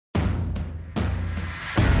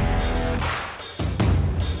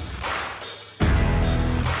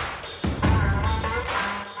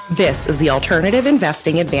This is the Alternative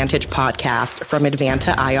Investing Advantage podcast from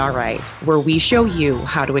Advanta IRA, where we show you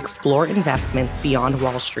how to explore investments beyond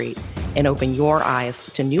Wall Street and open your eyes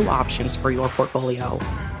to new options for your portfolio.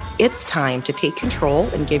 It's time to take control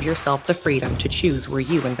and give yourself the freedom to choose where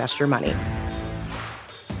you invest your money.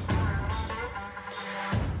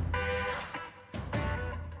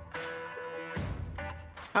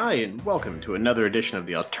 Hi, and welcome to another edition of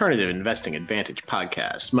the Alternative Investing Advantage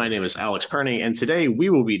podcast. My name is Alex Perney, and today we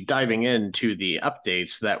will be diving into the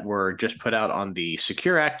updates that were just put out on the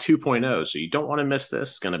Secure Act 2.0. So you don't want to miss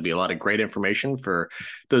this. It's going to be a lot of great information for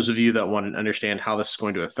those of you that want to understand how this is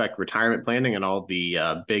going to affect retirement planning and all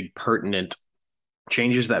the big pertinent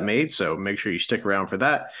changes that made. So make sure you stick around for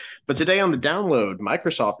that. But today on the download,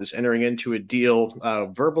 Microsoft is entering into a deal,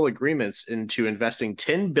 verbal agreements into investing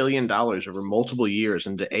 $10 billion over multiple years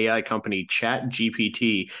into AI company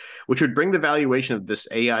ChatGPT, which would bring the valuation of this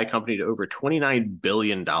AI company to over $29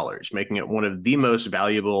 billion, making it one of the most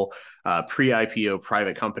valuable pre-IPO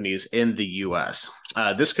private companies in the US.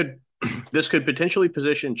 This could potentially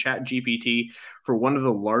position ChatGPT for one of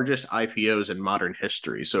the largest IPOs in modern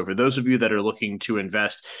history. So for those of you that are looking to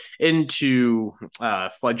invest into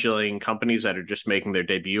fledgling companies that are just making their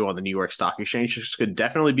debut on the New York Stock Exchange, this could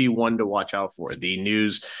definitely be one to watch out for. The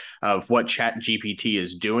news of what ChatGPT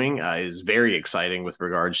is doing is very exciting with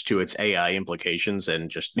regards to its AI implications and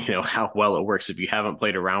just, how well it works. If you haven't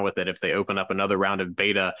played around with it, if they open up another round of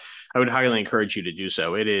beta, I would highly encourage you to do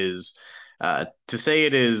so. It is to say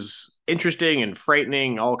it is interesting and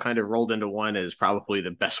frightening, all kind of rolled into one, is probably the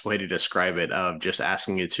best way to describe it, of just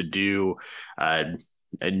asking it to do a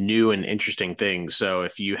new and interesting thing. So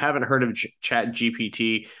if you haven't heard of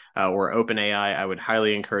ChatGPT or OpenAI, I would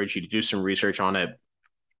highly encourage you to do some research on it.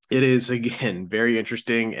 It is, again, very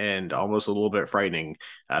interesting and almost a little bit frightening.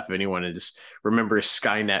 If anyone remembers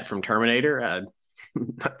Skynet from Terminator, I'm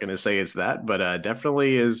not going to say it's that, but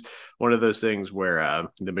definitely is one of those things where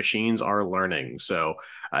the machines are learning. So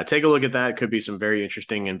take a look at that. Could be some very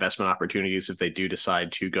interesting investment opportunities if they do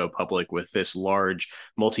decide to go public with this large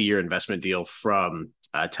multi-year investment deal from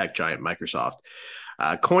tech giant Microsoft.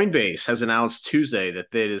 Coinbase has announced Tuesday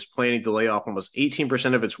that it is planning to lay off almost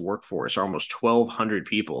 18% of its workforce, or almost 1,200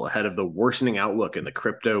 people, ahead of the worsening outlook in the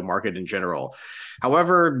crypto market in general.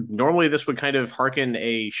 However, normally this would kind of harken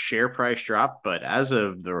a share price drop, but as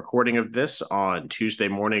of the recording of this on Tuesday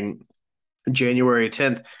morning, January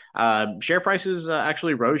 10th, share prices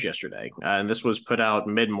actually rose yesterday, and this was put out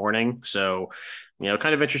mid-morning. So,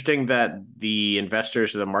 kind of interesting that the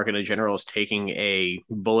investors or the market in general is taking a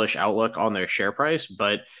bullish outlook on their share price,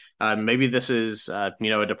 but maybe this is, a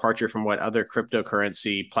departure from what other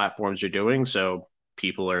cryptocurrency platforms are doing. So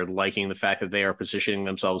people are liking the fact that they are positioning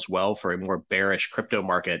themselves well for a more bearish crypto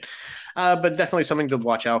market, but definitely something to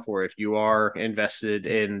watch out for if you are invested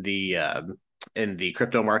in the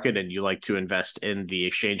crypto market and you like to invest in the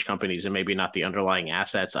exchange companies and maybe not the underlying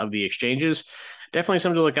assets of the exchanges. Definitely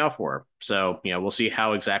something to look out for. So, we'll see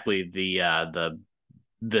how exactly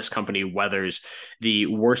this company weathers the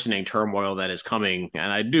worsening turmoil that is coming.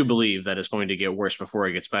 And I do believe that it's going to get worse before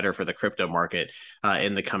it gets better for the crypto market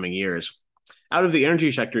in the coming years. Out of the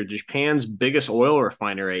energy sector, Japan's biggest oil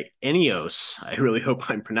refinery, ENEOS, I really hope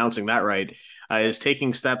I'm pronouncing that right, is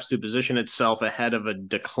taking steps to position itself ahead of a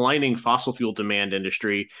declining fossil fuel demand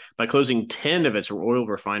industry by closing 10 of its oil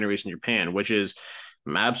refineries in Japan, which is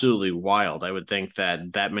absolutely wild. I would think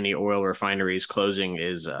that many oil refineries closing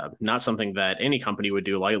is not something that any company would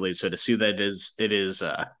do lightly. So to see that it is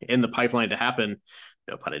in the pipeline to happen,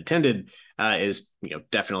 no pun intended, is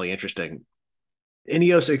definitely interesting.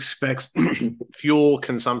 ENEOS expects fuel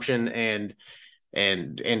consumption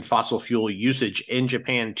and fossil fuel usage in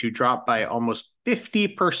Japan to drop by almost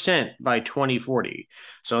 50% by 2040.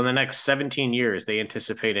 So in the next 17 years, they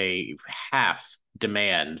anticipate a half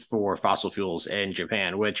demand for fossil fuels in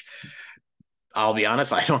Japan, which, I'll be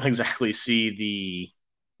honest, I don't exactly see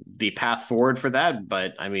the path forward for that.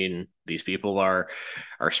 But I mean, these people are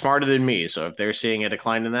smarter than me. So if they're seeing a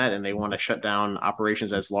decline in that and they want to shut down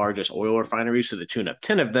operations as large as oil refineries to the tune of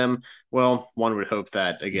 10 of them, well, one would hope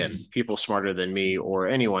that, again, people smarter than me or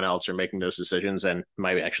anyone else are making those decisions and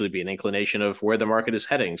might actually be an inclination of where the market is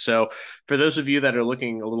heading. So for those of you that are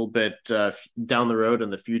looking a little bit down the road on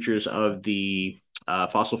the futures of the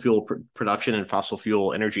fossil fuel production and fossil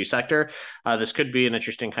fuel energy sector, this could be an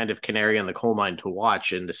interesting kind of canary in the coal mine to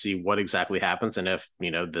watch and to see what exactly happens and if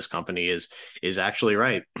this company is actually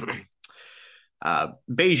right.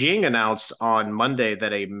 Beijing announced on Monday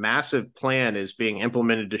that a massive plan is being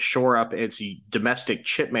implemented to shore up its domestic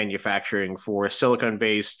chip manufacturing for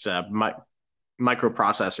silicon-based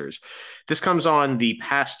microprocessors. This comes on the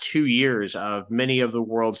past 2 years of many of the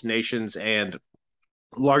world's nations and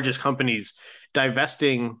largest companies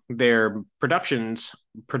divesting their production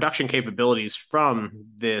capabilities from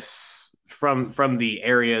the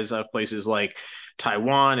areas of places like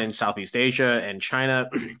Taiwan and Southeast Asia and China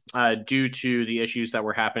due to the issues that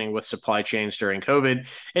were happening with supply chains during COVID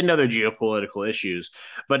and other geopolitical issues.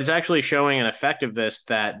 But it's actually showing an effect of this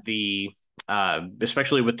that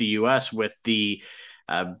especially with the US, with the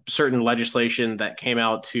certain legislation that came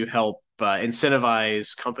out to help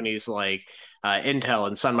incentivize companies like Intel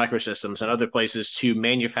and Sun Microsystems and other places to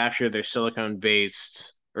manufacture their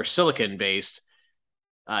silicon-based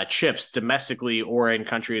chips domestically or in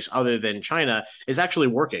countries other than China is actually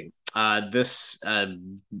working. This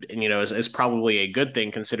is probably a good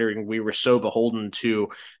thing, considering we were so beholden to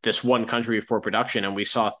this one country for production, and we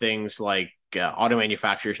saw things like auto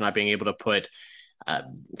manufacturers not being able to put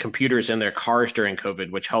computers in their cars during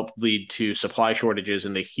COVID, which helped lead to supply shortages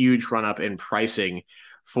and the huge run up in pricing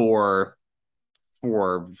for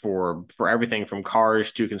everything from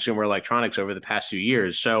cars to consumer electronics over the past few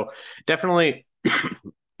years. So definitely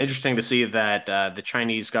interesting to see that the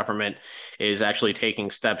Chinese government is actually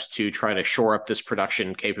taking steps to try to shore up this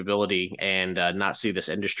production capability and not see this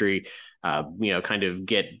industry kind of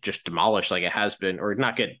get just demolished like it has been, or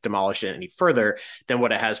not get demolished any further than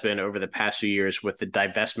what it has been over the past few years with the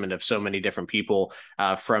divestment of so many different people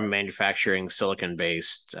from manufacturing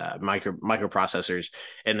silicon-based microprocessors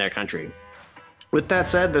in their country. With that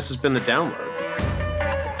said, this has been the download.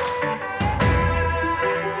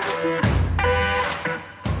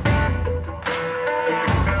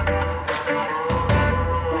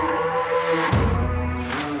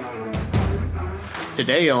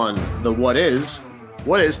 Today on the What Is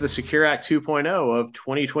the Secure Act 2.0 of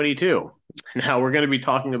 2022? Now, we're going to be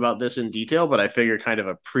talking about this in detail, but I figure kind of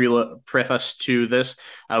a preface to this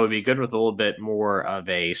would be good with a little bit more of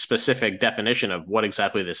a specific definition of what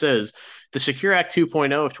exactly this is. The Secure Act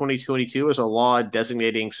 2.0 of 2022 is a law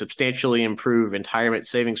designating substantially improved retirement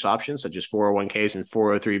savings options such as 401ks and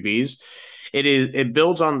 403bs. It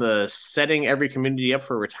builds on the Setting Every Community Up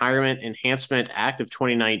for Retirement Enhancement Act of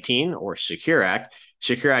 2019, or Secure Act.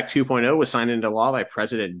 Secure Act 2.0 was signed into law by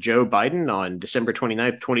President Joe Biden on December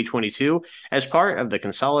 29, 2022, as part of the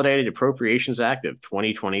Consolidated Appropriations Act of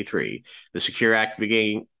 2023. The Secure Act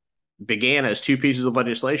began as two pieces of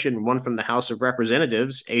legislation, one from the House of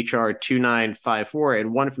Representatives, H.R. 2954,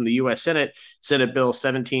 and one from the U.S. Senate, Senate Bill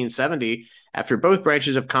 1770. After both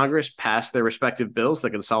branches of Congress passed their respective bills, the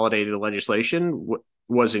consolidated legislation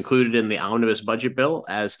was included in the Omnibus Budget Bill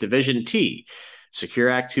as Division T, Secure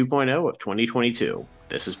Act 2.0 of 2022.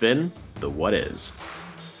 This has been the What Is.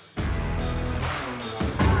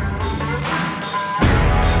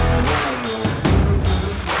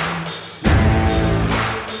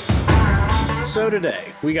 So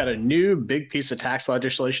today, we got a new big piece of tax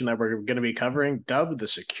legislation that we're going to be covering, dubbed the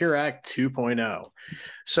Secure Act 2.0.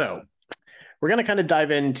 So we're going to kind of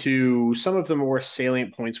dive into some of the more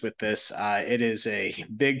salient points with this. It is a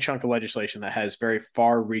big chunk of legislation that has very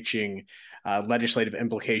far-reaching legislative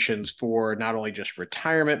implications for not only just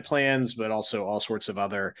retirement plans, but also all sorts of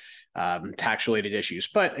other tax-related issues.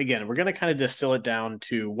 But again, we're going to kind of distill it down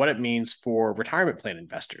to what it means for retirement plan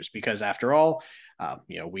investors, because after all,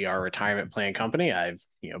 we are a retirement plan company. I've,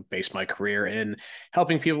 based my career in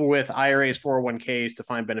helping people with IRAs, 401ks,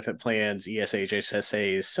 defined benefit plans, ESH,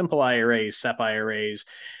 HSAs, simple IRAs, SEP IRAs,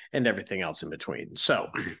 and everything else in between. So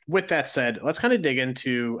with that said, let's kind of dig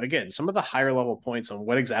into, again, some of the higher level points on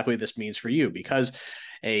what exactly this means for you, because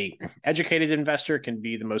a educated investor can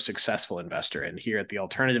be the most successful investor. And here at the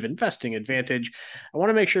Alternative Investing Advantage, I want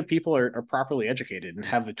to make sure people are properly educated and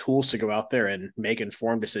have the tools to go out there and make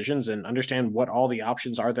informed decisions and understand what all the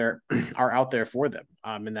options are out there for them.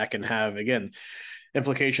 And that can have, again,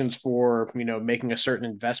 implications for, making a certain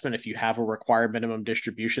investment. If you have a required minimum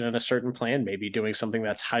distribution in a certain plan, maybe doing something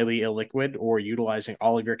that's highly illiquid or utilizing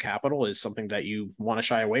all of your capital is something that you want to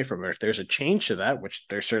shy away from. Or if there's a change to that, which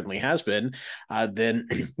there certainly has been, then,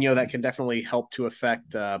 that can definitely help to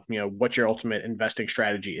affect, what your ultimate investing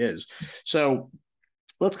strategy is. So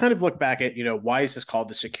let's kind of look back at, why is this called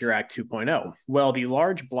the Secure Act 2.0? Well, the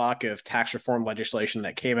large block of tax reform legislation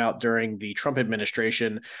that came out during the Trump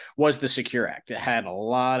administration was the Secure Act. It had a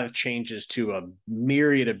lot of changes to a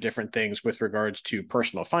myriad of different things with regards to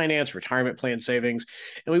personal finance, retirement plan savings,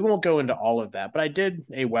 and we won't go into all of that. But I did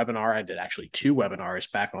a webinar. I did actually 2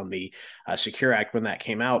 webinars back on the Secure Act when that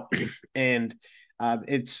came out, and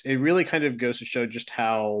it really kind of goes to show just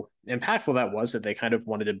how impactful that was, that they kind of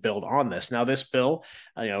wanted to build on this. Now, this bill,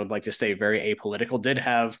 I would like to stay very apolitical, did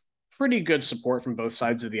have pretty good support from both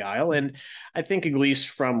sides of the aisle. And I think, at least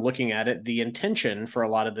from looking at it, the intention for a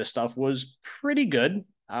lot of this stuff was pretty good.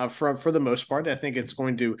 For the most part, I think it's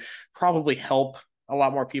going to probably help a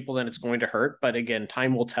lot more people than it's going to hurt. But again,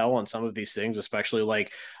 time will tell on some of these things, especially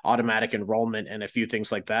like automatic enrollment and a few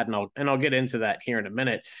things like that. And I'll get into that here in a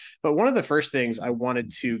minute. But one of the first things I wanted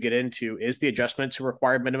to get into is the adjustment to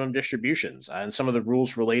required minimum distributions and some of the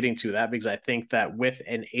rules relating to that, because I think that with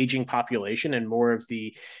an aging population and more of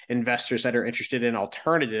the investors that are interested in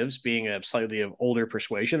alternatives being a slightly of older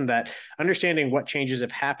persuasion, that understanding what changes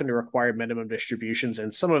have happened to required minimum distributions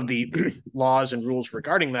and some of the laws and rules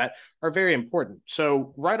regarding that are very important. So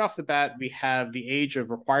right off the bat, we have the age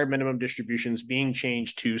of required minimum distributions being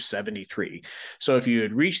changed to 73. So if you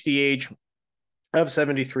had reached the age of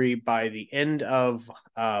 73 by the end of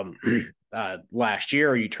last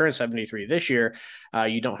year, or you turn 73 this year,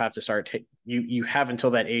 you don't have to start you have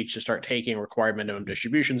until that age to start taking required minimum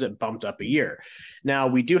distributions. It bumped up a year. Now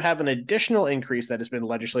we do have an additional increase that has been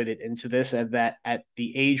legislated into this, and that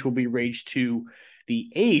the age will be raised to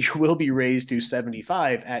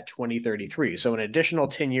 75 at 2033. So an additional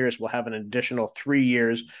 10 years, will have an additional 3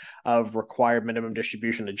 years of required minimum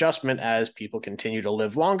distribution adjustment as people continue to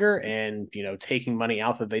live longer, and taking money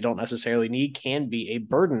out that they don't necessarily need can be a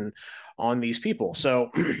burden on these people.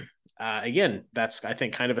 So again, that's, I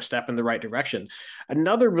think, kind of a step in the right direction.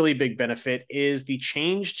 Another really big benefit is the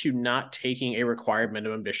change to not taking a required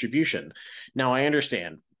minimum distribution. Now, I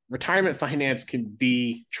understand retirement finance can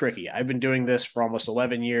be tricky. I've been doing this for almost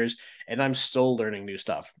 11 years, and I'm still learning new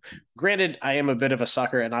stuff. Granted, I am a bit of a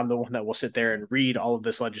sucker, and I'm the one that will sit there and read all of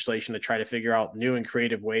this legislation to try to figure out new and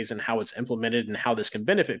creative ways and how it's implemented and how this can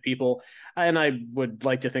benefit people. And I would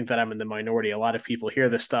like to think that I'm in the minority. A lot of people hear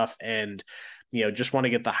this stuff and just want to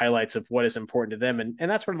get the highlights of what is important to them. And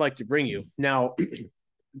that's what I'd like to bring you. Now,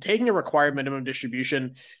 taking a required minimum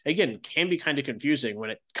distribution, again, can be kind of confusing when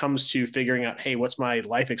it comes to figuring out, hey, what's my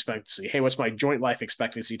life expectancy? Hey, what's my joint life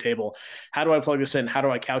expectancy table? How do I plug this in? How do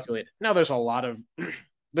I calculate it? Now, there's a lot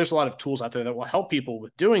of tools out there that will help people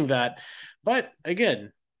with doing that. But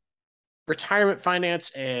again, retirement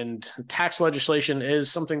finance and tax legislation is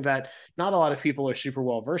something that not a lot of people are super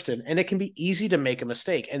well versed in, and it can be easy to make a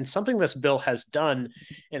mistake. And something this bill has done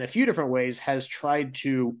in a few different ways has tried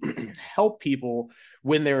to help people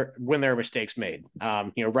when there are mistakes made.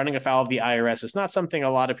 Running afoul of the IRS is not something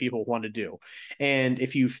a lot of people want to do. And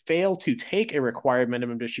if you fail to take a required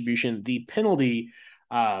minimum distribution, the penalty,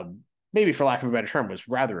 maybe for lack of a better term, was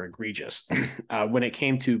rather egregious when it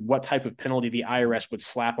came to what type of penalty the IRS would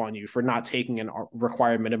slap on you for not taking a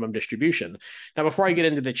required minimum distribution. Now, before I get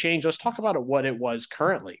into the change, let's talk about what it was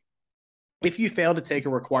currently. If you fail to take a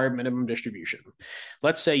required minimum distribution,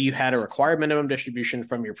 let's say you had a required minimum distribution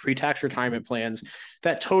from your pre-tax retirement plans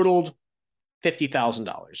that totaled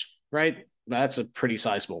 $50,000, right? That's a pretty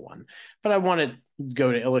sizable one. But I want to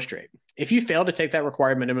go to illustrate. If you fail to take that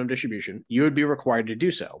required minimum distribution, you would be required to do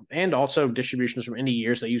so, and also distributions from any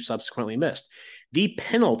years that you subsequently missed. The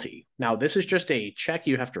penalty, now this is just a check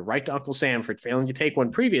you have to write to Uncle Sam for failing to take one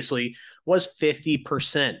previously, was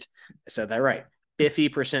 50%. I said that right.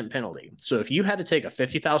 50% penalty. So if you had to take a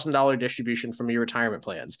 $50,000 distribution from your retirement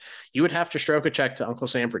plans, you would have to stroke a check to Uncle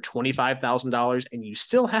Sam for $25,000, and you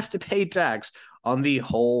still have to pay tax on the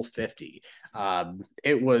whole 50.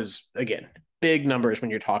 It was, again, big numbers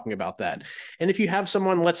when you're talking about that. And if you have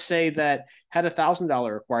someone, let's say, that had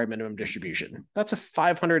 $1,000 required minimum distribution, that's a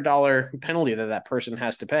 $500 penalty that person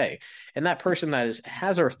has to pay. And that person that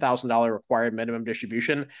has a $1,000 required minimum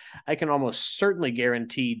distribution, I can almost certainly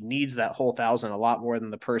guarantee needs that whole $1,000 a lot more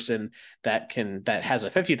than the person that has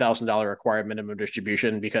a $50,000 required minimum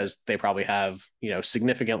distribution, because they probably have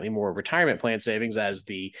significantly more retirement plan savings, as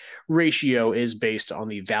the ratio is based on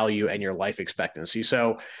the value and your life expectancy.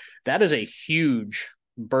 So that is a huge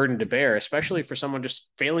burden to bear, especially for someone just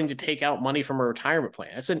failing to take out money from a retirement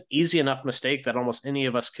plan. It's an easy enough mistake that almost any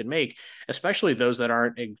of us could make, especially those that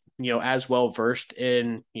aren't, as well versed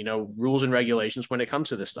in, rules and regulations when it comes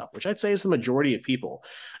to this stuff, which I'd say is the majority of people.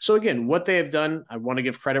 So again, what they have done, I want to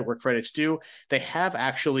give credit where credit's due. They have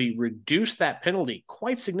actually reduced that penalty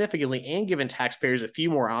quite significantly and given taxpayers a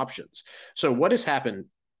few more options. So what has happened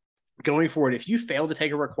going forward, if you fail to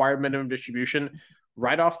take a required minimum distribution,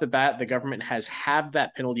 right off the bat, the government has halved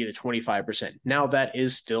that penalty to 25%. Now, that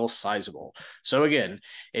is still sizable. So again,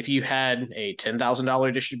 if you had a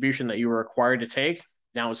 $10,000 distribution that you were required to take,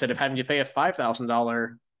 now instead of having to pay a $5,000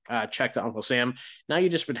 check to Uncle Sam. Now you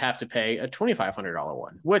just would have to pay a $2,500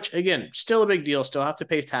 one, which again, still a big deal. Still have to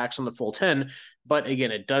pay tax on the full 10, but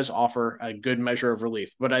again, it does offer a good measure of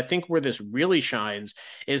relief. But I think where this really shines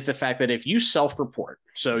is the fact that if you self-report,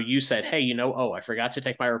 so you said, hey, I forgot to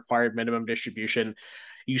take my required minimum distribution.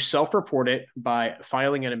 You self-report it by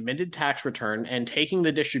filing an amended tax return and taking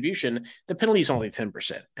the distribution, the penalty is only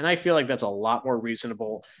 10%. And I feel like that's a lot more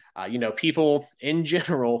reasonable. People in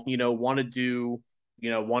general, want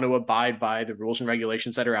to abide by the rules and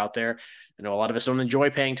regulations that are out there. I know a lot of us don't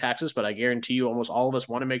enjoy paying taxes, but I guarantee you almost all of us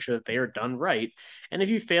want to make sure that they are done right. And if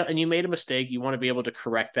you fail and you made a mistake, you want to be able to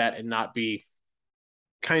correct that and not be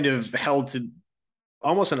kind of held to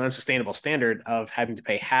almost an unsustainable standard of having to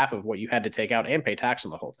pay half of what you had to take out and pay tax on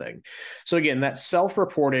the whole thing. So again, that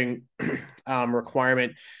self-reporting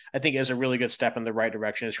requirement, I think, is a really good step in the right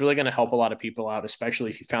direction. It's really going to help a lot of people out, especially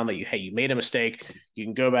if you found that you made a mistake, you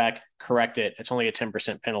can go back, correct it. It's only a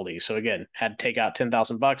 10% penalty. So again, had to take out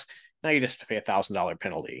 $10,000. Now you just have to pay $1,000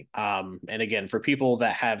 penalty. And again, for people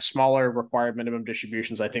that have smaller required minimum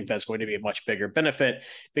distributions, I think that's going to be a much bigger benefit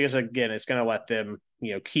because again, it's going to let them,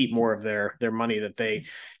 keep more of their money that they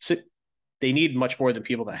need much more than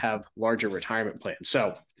people that have larger retirement plans.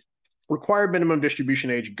 So required minimum distribution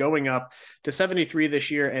age going up to 73 this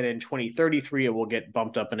year, and in 2033 it will get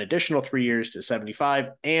bumped up an additional 3 years to 75,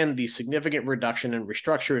 and the significant reduction in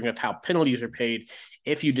restructuring of how penalties are paid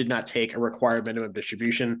if you did not take a required minimum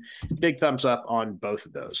distribution. Big thumbs up on both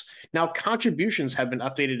of those. Now, contributions have been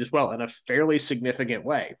updated as well in a fairly significant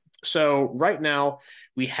way. So right now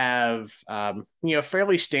we have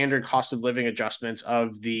fairly standard cost of living adjustments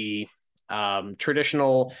of the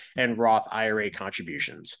traditional and Roth IRA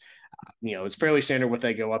contributions. It's fairly standard what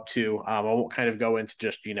they go up to. I won't kind of go into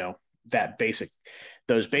just,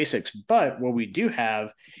 those basics. But what we do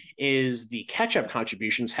have is the catch-up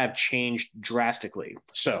contributions have changed drastically.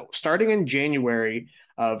 So starting in January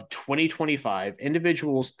of 2025,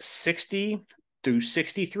 individuals 60 through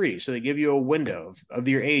 63. So they give you a window of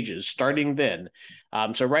your ages starting then.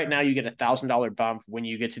 So right now you get $1,000 bump when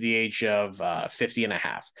you get to the age of 50 and a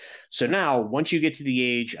half. So now once you get to the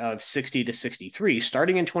age of 60 to 63,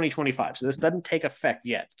 starting in 2025, so this doesn't take effect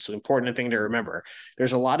yet. It's an important thing to remember.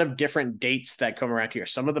 There's a lot of different dates that come around here.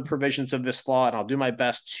 Some of the provisions of this law, and I'll do my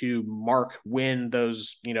best to mark when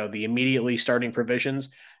those, the immediately starting provisions.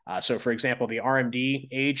 So for example, the RMD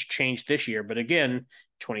age changed this year, but again,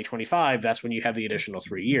 2025, that's when you have the additional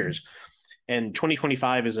 3 years. And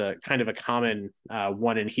 2025 is a kind of a common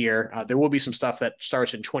one in here. There will be some stuff that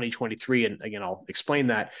starts in 2023, and again, I'll explain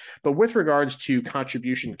that. But with regards to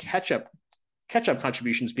contribution catch-up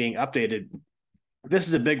contributions being updated, this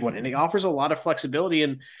is a big one, and it offers a lot of flexibility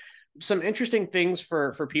and some interesting things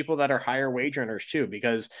for people that are higher wage earners too,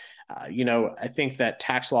 because I think that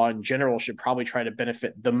tax law in general should probably try to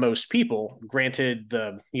benefit the most people. Granted,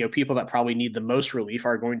 the people that probably need the most relief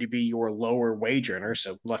are going to be your lower wage earners.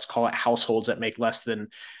 So let's call it households that make less than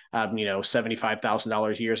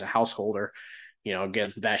 $75,000 a year as a householder.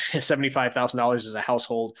 Again, that $75,000 as a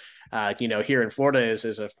household, here in Florida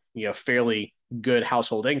is a fairly good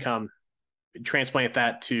household income. Transplant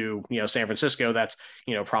that to San Francisco, that's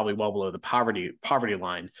probably well below the poverty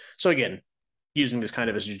line. So again, using this kind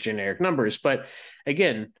of as generic numbers, but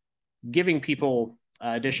again, giving people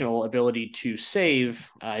additional ability to save,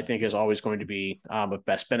 I think, is always going to be of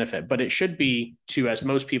best benefit. But it should be to as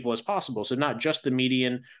most people as possible. So not just the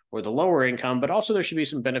median or the lower income, but also there should be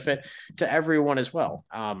some benefit to everyone as well.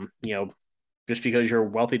 Just because you're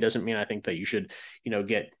wealthy doesn't mean I think that you should,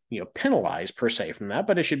 get, penalized per se from that,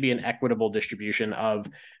 but it should be an equitable distribution of,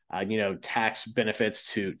 tax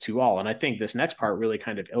benefits to all. And I think this next part really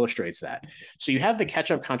kind of illustrates that. So you have the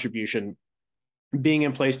catch-up contribution being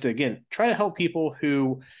in place to, again, try to help people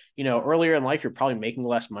who, earlier in life, you're probably making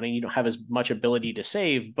less money. You don't have as much ability to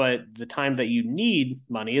save, but the time that you need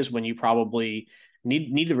money is when you probably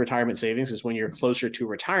need the retirement savings, is when you're closer to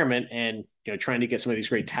retirement, and trying to get some of these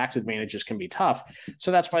great tax advantages can be tough.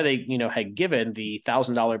 So that's why they had given the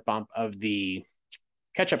 $1,000 bump of the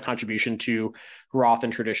catch-up contribution to Roth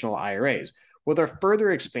and traditional IRAs. Well, they're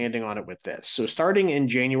further expanding on it with this. So starting in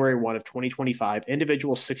January 1 of 2025,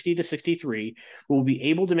 individuals 60 to 63 will be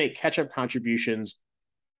able to make catch-up contributions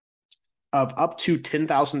of up to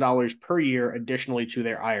 $10,000 per year additionally to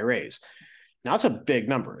their IRAs. Now, it's a big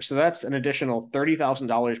number. So that's an additional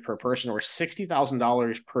 $30,000 per person, or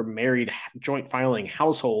 $60,000 per married joint filing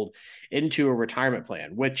household into a retirement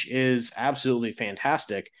plan, which is absolutely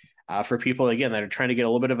fantastic for people, again, that are trying to get a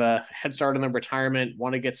little bit of a head start on their retirement,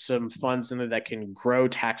 want to get some funds in there that can grow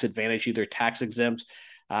tax advantage, either tax exempt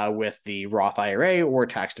with the Roth IRA or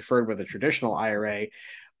tax deferred with a traditional IRA.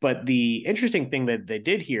 But the interesting thing that they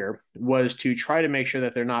did here was to try to make sure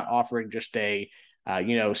that they're not offering just a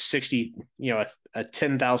 60, a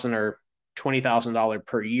 10,000 or $20,000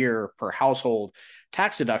 per year per household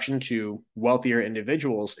tax deduction to wealthier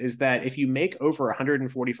individuals. Is that if you make over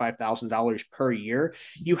 $145,000 per year,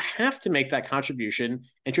 you have to make that contribution,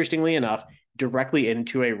 interestingly enough, directly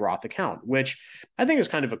into a Roth account, which I think is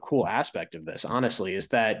kind of a cool aspect of this, honestly, is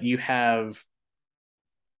that you have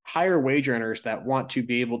higher wage earners that want to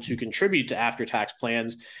be able to contribute to after-tax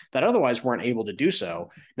plans that otherwise weren't able to do so.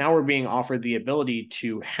 Now we're being offered the ability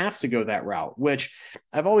to have to go that route, which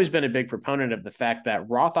I've always been a big proponent of the fact that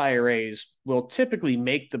Roth IRAs will typically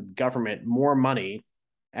make the government more money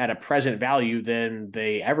at a present value than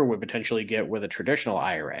they ever would potentially get with a traditional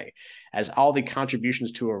IRA. As all the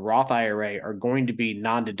contributions to a Roth IRA are going to be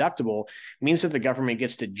non-deductible, means that the government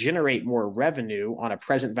gets to generate more revenue on a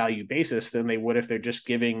present value basis than they would if they're just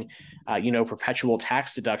giving, perpetual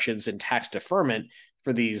tax deductions and tax deferment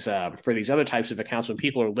for these other types of accounts. When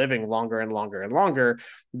people are living longer and longer and longer,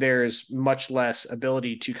 there's much less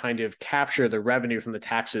ability to kind of capture the revenue from the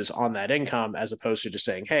taxes on that income, as opposed to just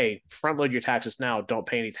saying, hey, front load your taxes now, don't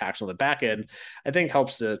pay any tax on the back end. I think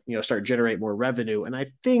helps to start generate more revenue. And I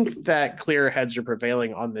think that clearer heads are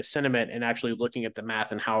prevailing on this sentiment and actually looking at the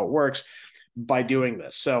math and how it works by doing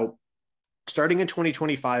this. So starting in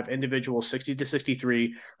 2025, individuals 60 to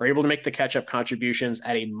 63 are able to make the catch-up contributions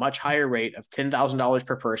at a much higher rate of $10,000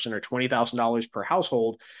 per person or $20,000 per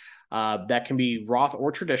household. That can be Roth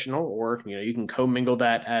or traditional, or you can commingle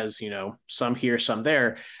that as some here, some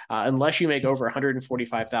there, unless you make over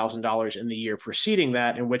 $145,000 in the year preceding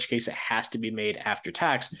that, in which case it has to be made after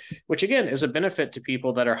tax, which again is a benefit to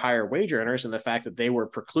people that are higher wage earners, and the fact that they were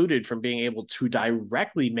precluded from being able to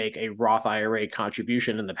directly make a Roth IRA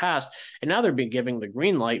contribution in the past, and now they're being given the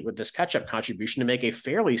green light with this catch-up contribution to make a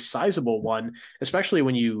fairly sizable one, especially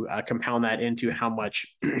when you compound that into how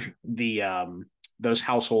much those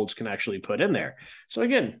households can actually put in there. So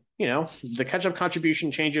again, the catch-up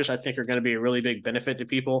contribution changes, I think, are going to be a really big benefit to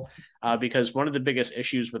people because one of the biggest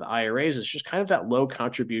issues with IRAs is just kind of that low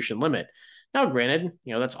contribution limit. Now, granted,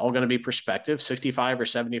 that's all going to be perspective. $6,500 or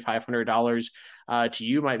 $7,500 to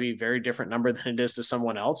you might be a very different number than it is to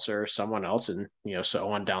someone else, and so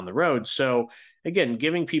on down the road. So again,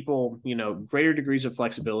 giving people greater degrees of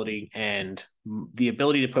flexibility and the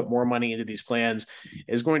ability to put more money into these plans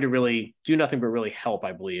is going to really do nothing but really help,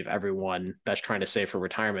 I believe, everyone that's trying to save for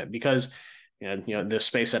retirement. Because the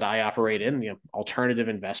space that I operate in, the alternative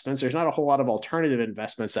investments, there's not a whole lot of alternative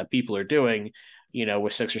investments that people are doing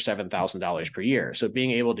with $6,000 or $7,000 per year. So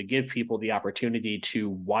being able to give people the opportunity to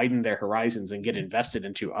widen their horizons and get invested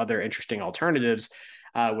into other interesting alternatives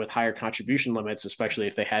with higher contribution limits, especially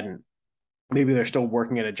if they hadn't, maybe they're still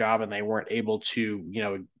working at a job and they weren't able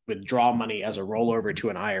to, withdraw money as a rollover to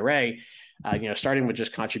an IRA, starting with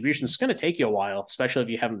just contributions, it's going to take you a while, especially if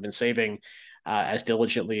you haven't been saving as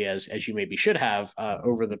diligently as you maybe should have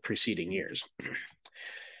over the preceding years.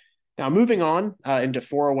 Now, moving on into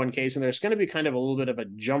 401ks, and there's going to be kind of a little bit of a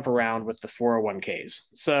jump around with the 401ks.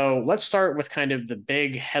 So let's start with kind of the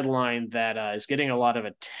big headline that is getting a lot of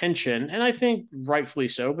attention, and I think rightfully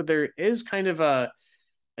so, but there is kind of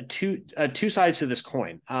two sides to this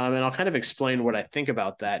coin. And I'll kind of explain what I think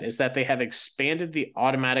about that, is that they have expanded the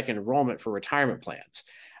automatic enrollment for retirement plans.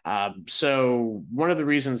 So one of the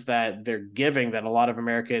reasons that they're giving that a lot of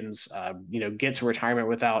Americans, get to retirement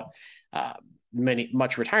without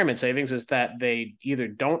much retirement savings is that they either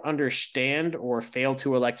don't understand or fail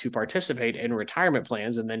to elect to participate in retirement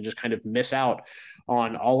plans and then just kind of miss out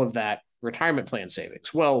on all of that retirement plan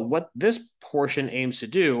savings. Well, what this portion aims to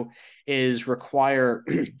do is require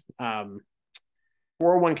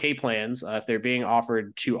 401k plans, if they're being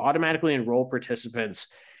offered, to automatically enroll participants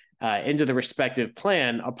into the respective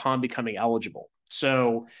plan upon becoming eligible.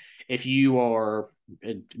 So if you are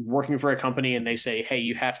working for a company and they say, hey,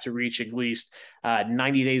 you have to reach at least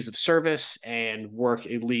 90 days of service and work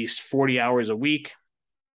at least 40 hours a week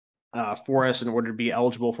for us in order to be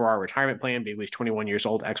eligible for our retirement plan, be at least 21 years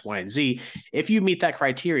old, X, Y, and Z. If you meet that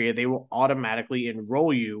criteria, they will automatically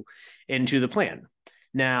enroll you into the plan.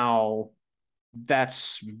 Now,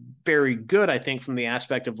 that's very good, I think, from the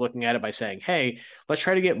aspect of looking at it by saying, hey, let's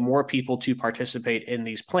try to get more people to participate in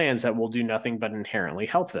these plans that will do nothing but inherently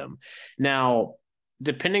help them. Now,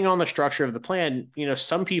 depending on the structure of the plan,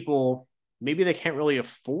 some people, maybe they can't really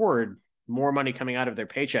afford more money coming out of their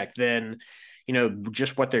paycheck than,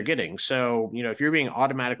 just what they're getting. So, if you're being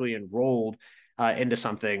automatically enrolled into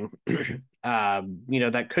something,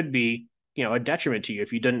 that could be a detriment to you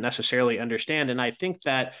if you didn't necessarily understand. And I think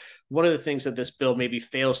that one of the things that this bill maybe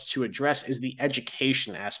fails to address is the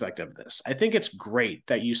education aspect of this. I think it's great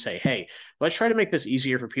that you say, hey, let's try to make this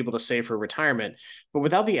easier for people to save for retirement. But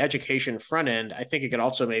without the education front end, I think it could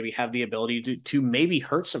also maybe have the ability to maybe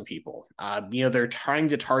hurt some people. They're trying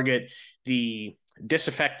to target the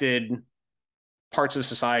disaffected parts of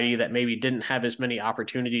society that maybe didn't have as many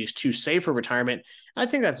opportunities to save for retirement. And I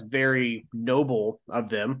think that's very noble of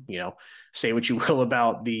them. Say what you will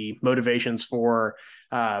about the motivations for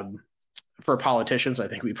politicians. I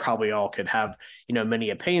think we probably all could have, many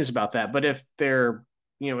opinions about that. But if their,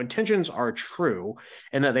 intentions are true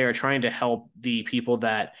and that they are trying to help the people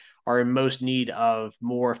that are in most need of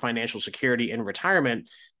more financial security in retirement,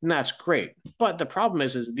 then that's great. But the problem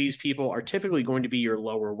is these people are typically going to be your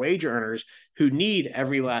lower wage earners who need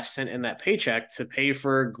every last cent in that paycheck to pay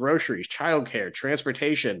for groceries, childcare,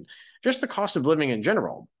 transportation, just the cost of living in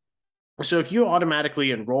general. So if you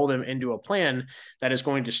automatically enroll them into a plan that is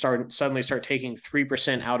going to suddenly start taking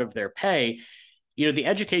 3% out of their pay, the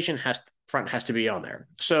education front has to be on there.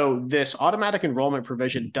 So this automatic enrollment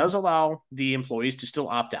provision does allow the employees to still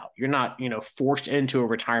opt out. You're not, forced into a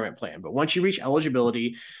retirement plan. But once you reach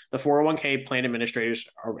eligibility, the 401k plan administrators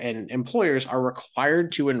and employers are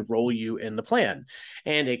required to enroll you in the plan.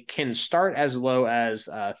 And it can start as low as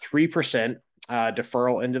 3%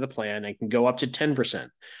 deferral into the plan and can go up to 10%.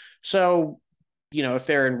 So, if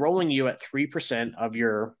they're enrolling you at 3% of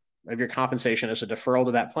your compensation as a deferral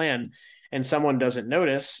to that plan, and someone doesn't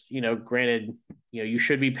notice, granted, you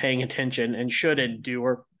should be paying attention and shouldn't do,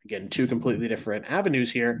 or again, two completely different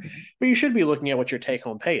avenues here, but you should be looking at what your take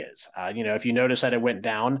home pay is. If you notice that it went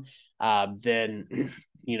down, then,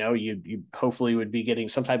 you hopefully would be getting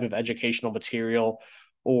some type of educational material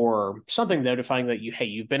or something notifying that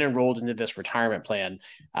you've been enrolled into this retirement plan.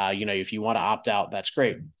 If you want to opt out, that's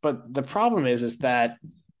great. But the problem is that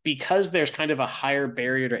because there's kind of a higher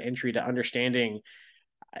barrier to entry to understanding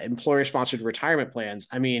employer-sponsored retirement plans,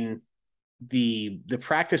 I mean, the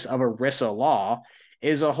practice of ERISA law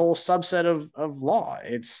is a whole subset of law.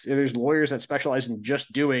 There's lawyers that specialize in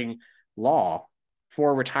just doing law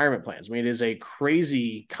for retirement plans. I mean, it is a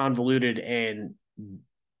crazy, convoluted, and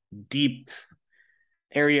deep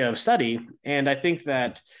area of study. And I think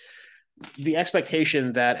that the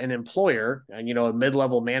expectation that an employer and, a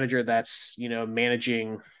mid-level manager that's,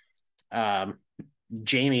 managing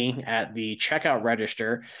Jamie at the checkout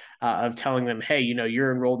register of telling them, hey,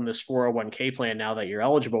 you're enrolled in this 401k plan now that you're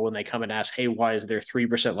eligible, when they come and ask, hey, why is there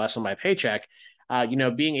 3% less on my paycheck?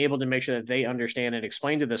 Being able to make sure that they understand and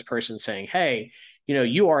explain to this person saying, hey,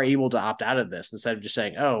 you are able to opt out of this, instead of just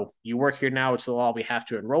saying, oh, you work here now, it's the law, we have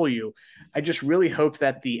to enroll you. I just really hope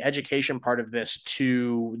that the education part of this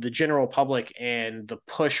to the general public and the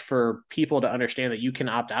push for people to understand that you can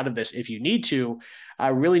opt out of this if you need to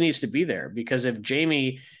really needs to be there. Because if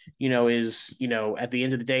Jamie, is, at the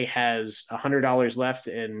end of the day has $100 left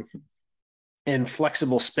in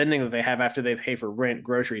flexible spending that they have after they pay for rent,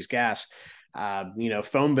 groceries, gas,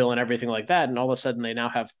 phone bill and everything like that, and all of a sudden they now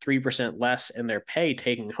have 3% less in their pay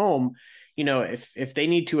taking home, if they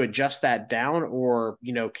need to adjust that down or,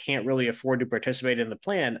 can't really afford to participate in the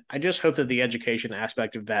plan, I just hope that the education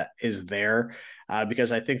aspect of that is there,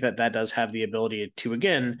 because I think that does have the ability to,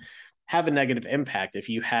 again, have a negative impact if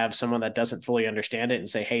you have someone that doesn't fully understand it and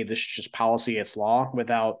say, hey, this is just policy, it's law,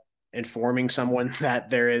 without informing someone that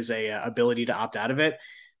there is a ability to opt out of it.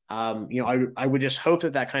 I would just hope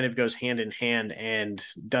that kind of goes hand in hand and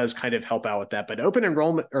does kind of help out with that. But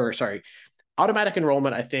automatic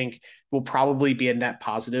enrollment, I think, will probably be a net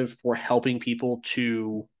positive for helping people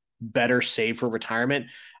to better save for retirement,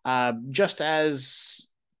 just as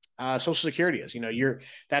Social Security is.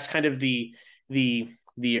 That's kind of the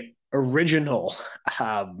original,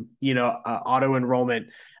 auto enrollment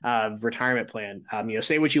retirement plan.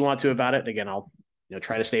 Say what you want to about it. Again, I'll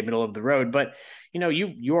try to stay middle of the road, but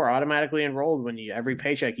you are automatically enrolled when every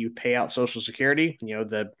paycheck you pay out Social Security.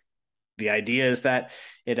 The idea is that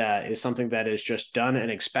it is something that is just done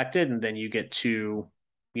and expected, and then you get to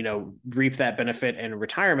reap that benefit in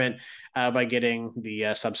retirement by getting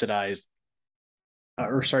the subsidized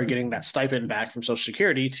getting that stipend back from Social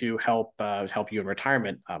Security to help you in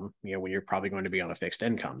retirement. When you're probably going to be on a fixed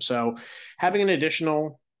income. So having an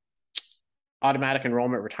additional automatic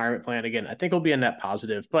enrollment retirement plan, again, I think will be a net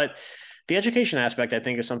positive. But the education aspect, I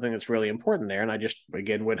think, is something that's really important there. And I just,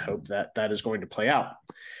 again, would hope that is going to play out.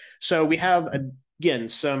 So we have, again,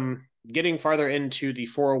 some getting farther into the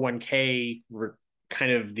 401k,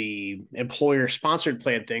 kind of the employer sponsored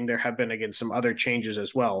plan thing. There have been, again, some other changes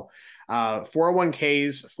as well.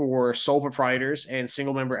 401ks for sole proprietors and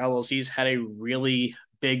single member LLCs had a really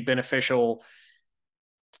big beneficial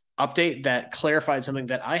update that clarified something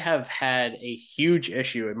that I have had a huge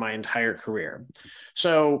issue in my entire career.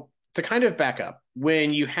 So to kind of back up,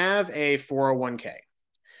 when you have a 401k,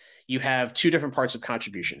 you have two different parts of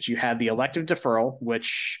contributions. You have the elective deferral,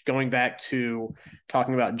 which going back to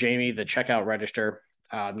talking about Jamie, the checkout register,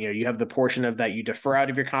 you have the portion of that you defer out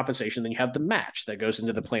of your compensation, then you have the match that goes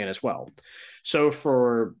into the plan as well. So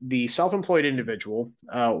for the self-employed individual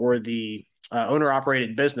or the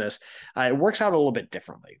owner-operated business, it works out a little bit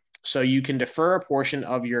differently. So you can defer a portion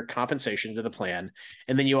of your compensation to the plan,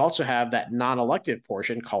 and then you also have that non-elective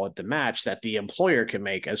portion, call it the match, that the employer can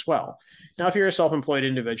make as well. Now, if you're a self-employed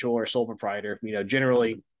individual or sole proprietor,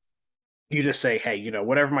 generally you just say, hey,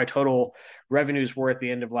 whatever my total revenues were at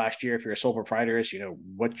the end of last year, if you're a sole proprietor, is,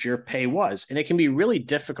 what your pay was. And it can be really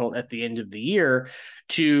difficult at the end of the year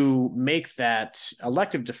to make that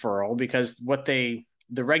elective deferral because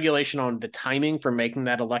the regulation on the timing for making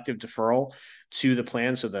that elective deferral to the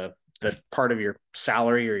plan, so the part of your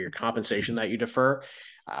salary or your compensation that you defer,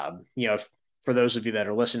 for those of you that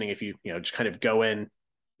are listening, if you just kind of go in,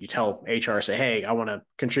 you tell HR, say, hey, I want to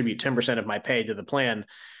contribute 10% of my pay to the plan.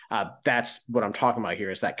 That's what I'm talking about here,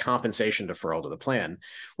 is that compensation deferral to the plan.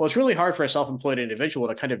 Well, it's really hard for a self-employed individual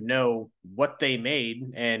to kind of know what they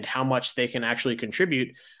made and how much they can actually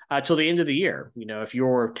contribute till the end of the year. If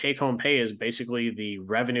your take-home pay is basically the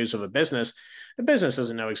revenues of a business, the business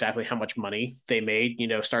doesn't know exactly how much money they made,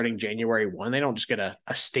 starting January 1. They don't just get a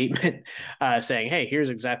statement saying, hey, here's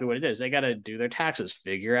exactly what it is. They got to do their taxes,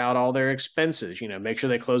 figure out all their expenses, make sure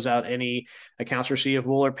they close out any accounts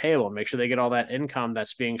receivable or payable, make sure they get all that income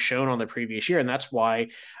that's being shown on the previous year. And that's why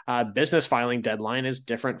business filing deadline is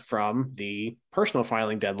different from the personal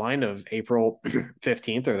filing deadline of April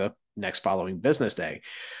 15th or the next following business day.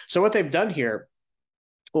 So what they've done here,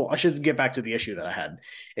 well, I should get back to the issue that I had,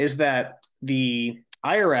 is that the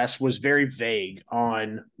IRS was very vague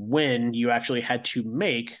on when you actually had to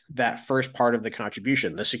make that first part of the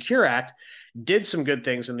contribution. The Secure Act did some good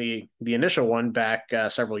things in the initial one back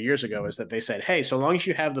several years ago, is that they said, hey, so long as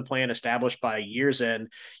you have the plan established by year's end,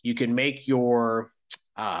 you can make your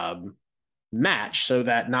match, so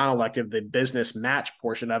that non-elective, the business match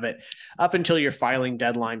portion of it, up until your filing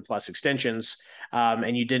deadline plus extensions,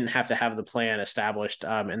 and you didn't have to have the plan established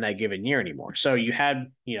in that given year anymore. So you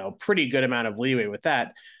had pretty good amount of leeway with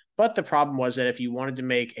that. But the problem was that if you wanted to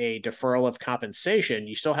make a deferral of compensation,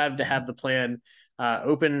 you still have to have the plan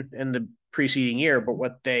open in the preceding year. But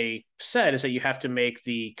what they said is that you have to make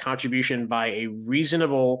the contribution by a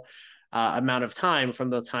reasonable amount of time from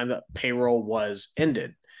the time that payroll was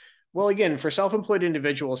ended. Well, again, for self-employed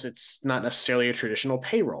individuals, it's not necessarily a traditional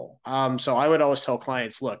payroll. So I would always tell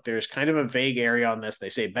clients, look, there's kind of a vague area on this. They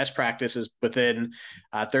say best practice is within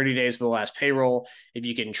 30 days of the last payroll. If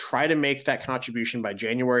you can try to make that contribution by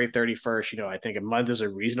January 31st, I think a month is a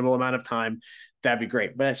reasonable amount of time. That'd be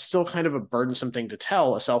great. But it's still kind of a burdensome thing to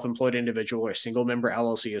tell a self-employed individual or single member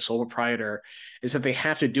LLC, a sole proprietor, is that they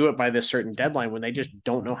have to do it by this certain deadline when they just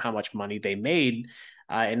don't know how much money they made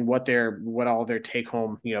and what all their take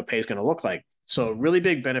home pay is going to look like. So a really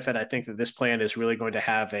big benefit I think that this plan is really going to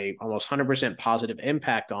have a almost 100% positive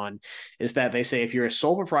impact on is that they say if you're a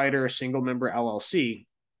sole proprietor, a single member LLC,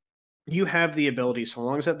 you have the ability, so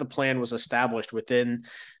long as that the plan was established within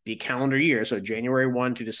the calendar year, so January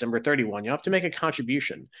 1 to December 31, you have to make a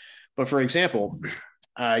contribution. But for example,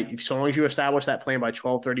 so long as you establish that plan by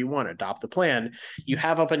 12/31, adopt the plan, you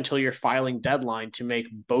have up until your filing deadline to make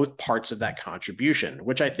both parts of that contribution,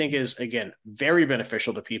 which I think is, again, very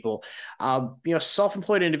beneficial to people.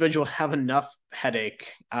 Self-employed individuals have enough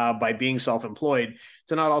headache by being self-employed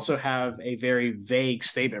to not also have a very vague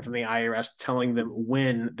statement from the IRS telling them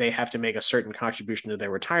when they have to make a certain contribution to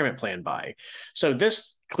their retirement plan by. So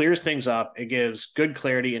this clears things up. It gives good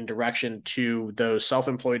clarity and direction to those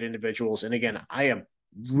self-employed individuals. And again, I am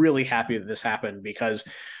really happy that this happened, because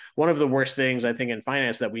one of the worst things I think in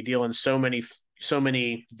finance that we deal in so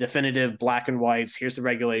many definitive black and whites, here's the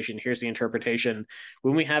regulation, here's the interpretation.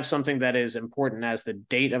 When we have something that is important as the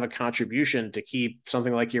date of a contribution to keep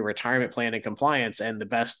something like your retirement plan in compliance, and the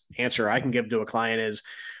best answer I can give to a client is,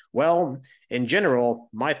 well, in general,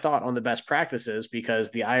 my thought on the best practices,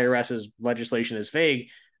 because the IRS's legislation is vague,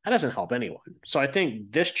 that doesn't help anyone. So I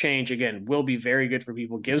think this change, again, will be very good for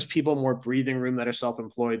people, gives people more breathing room that are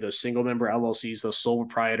self-employed, those single member LLCs, those sole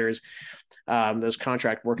proprietors, those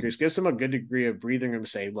contract workers, gives them a good degree of breathing room to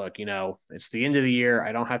say, look, it's the end of the year.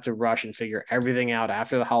 I don't have to rush and figure everything out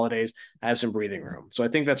after the holidays. I have some breathing room. So I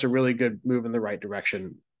think that's a really good move in the right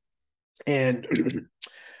direction. And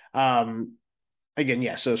Again,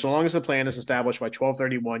 yes. So long as the plan is established by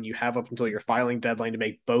 12/31, you have up until your filing deadline to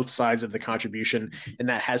make both sides of the contribution, and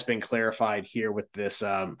that has been clarified here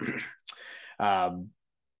um,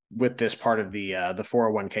 with this part of the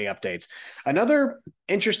 401k updates. Another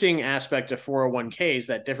interesting aspect of 401ks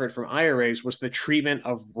that differed from IRAs was the treatment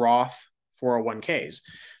of Roth 401ks.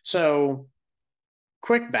 So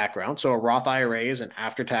quick background. So a Roth IRA is an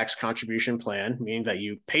after-tax contribution plan, meaning that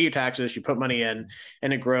you pay your taxes, you put money in,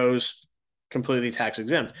 and it grows completely tax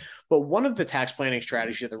exempt. But one of the tax planning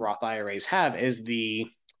strategies that the Roth IRAs have is the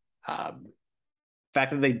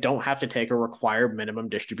fact that they don't have to take a required minimum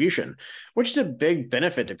distribution, which is a big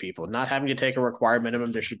benefit to people. Not having to take a required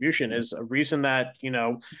minimum distribution is a reason that,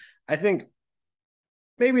 I think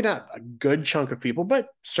maybe not a good chunk of people, but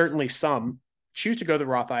certainly some choose to go the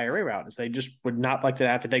Roth IRA route, is they just would not like to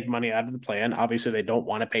have to take money out of the plan. Obviously, they don't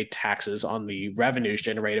want to pay taxes on the revenues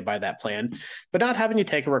generated by that plan, but not having to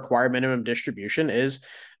take a required minimum distribution is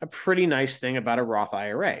a pretty nice thing about a Roth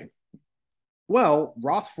IRA. Well,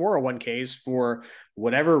 Roth 401ks, for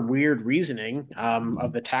whatever weird reasoning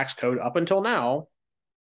of the tax code up until now,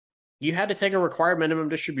 you had to take a required minimum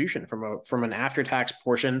distribution from an after-tax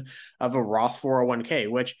portion of a Roth 401k,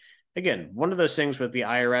 which, again, one of those things with the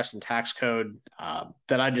IRS and tax code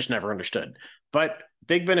that I just never understood. But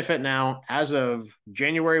big benefit now, as of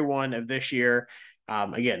January 1 of this year.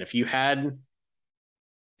 Again, if you had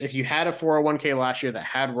a 401k last year that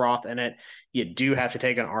had Roth in it, you do have to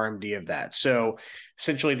take an RMD of that. So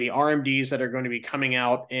essentially the RMDs that are going to be coming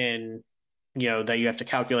out in, that you have to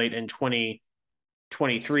calculate in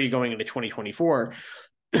 2023 going into 2024.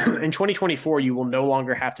 In 2024, you will no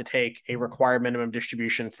longer have to take a required minimum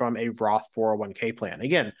distribution from a Roth 401k plan.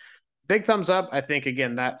 Again, big thumbs up. I think,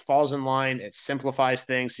 again, that falls in line. It simplifies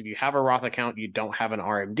things. If you have a Roth account, you don't have an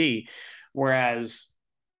RMD. Whereas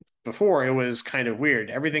before, it was kind of weird.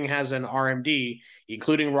 Everything has an RMD,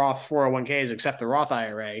 including Roth 401ks, except the Roth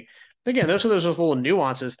IRA. Again, those are those little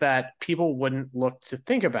nuances that people wouldn't look to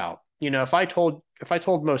think about. If I told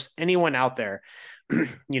most anyone out there,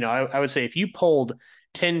 I would say if you polled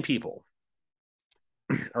 10 people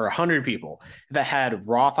or 100 people that had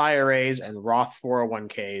Roth IRAs and Roth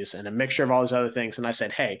 401ks and a mixture of all these other things, and I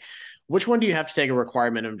said, hey, which one do you have to take a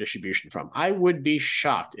required minimum distribution from? I would be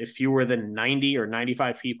shocked if fewer than 90 or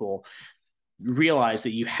 95 people realized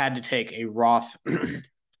that you had to take a Roth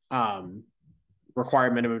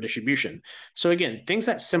required minimum distribution. So again, things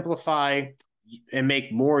that simplify and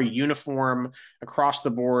make more uniform across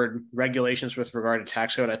the board regulations with regard to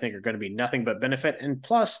tax code, I think, are going to be nothing but benefit. And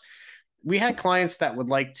plus, we had clients that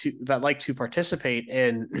like to participate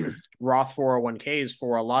in Roth 401ks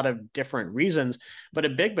for a lot of different reasons, but a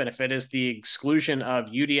big benefit is the exclusion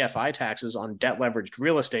of UDFI taxes on debt leveraged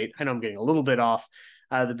real estate. I know I'm getting a little bit off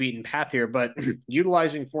the beaten path here, but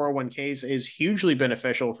utilizing 401ks is hugely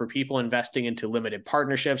beneficial for people investing into limited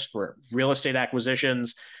partnerships, for real estate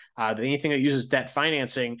acquisitions, anything that uses debt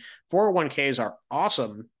financing. 401ks are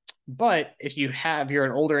awesome. But if you're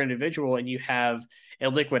an older individual and you have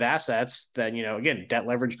illiquid assets, then, again, debt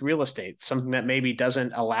leveraged real estate, something that maybe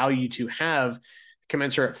doesn't allow you to have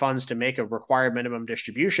commensurate funds to make a required minimum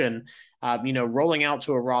distribution, rolling out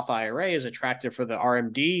to a Roth IRA is attractive for the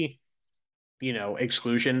RMD,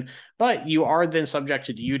 exclusion, but you are then subject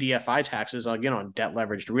to UDFI taxes, again, on debt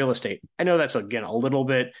leveraged real estate. I know that's, again, a little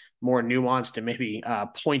bit more nuanced and maybe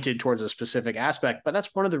pointed towards a specific aspect, but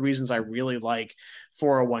that's one of the reasons I really like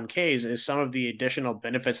 401ks is some of the additional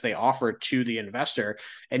benefits they offer to the investor.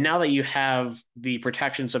 And now that you have the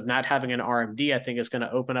protections of not having an RMD, I think it's going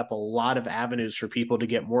to open up a lot of avenues for people to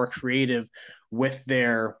get more creative with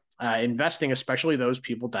their investing, especially those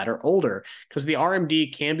people that are older, because the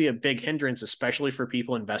RMD can be a big hindrance, especially for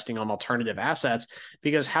people investing on alternative assets.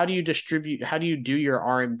 Because how do you do your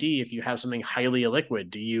RMD if you have something highly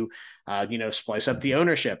illiquid? Do you, splice up the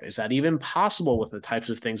ownership? Is that even possible with the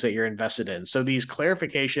types of things that you're invested in? So these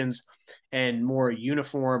clarifications and more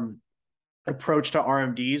uniform approach to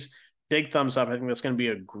RMDs, big thumbs up. I think that's going to be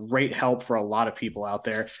a great help for a lot of people out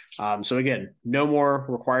there. So again, no more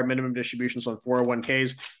required minimum distributions on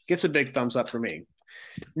 401ks. Gets a big thumbs up for me.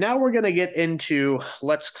 Now we're going to get into,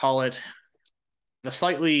 let's call it, the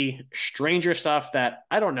slightly stranger stuff that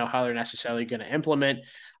I don't know how they're necessarily going to implement.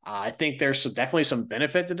 I think there's definitely some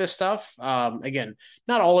benefit to this stuff. Again,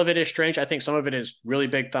 not all of it is strange. I think some of it is really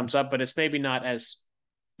big thumbs up, but it's maybe not as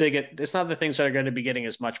big. It's not the things that are going to be getting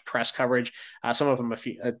as much press coverage. Some of them,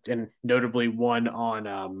 and notably one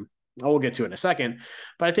on we'll get to it in a second.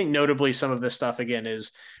 But I think notably some of this stuff, again,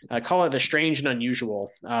 is call it the strange and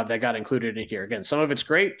unusual that got included in here. Again, some of it's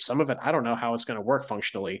great. Some of it, I don't know how it's going to work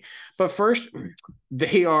functionally. But first,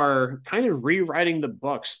 they are kind of rewriting the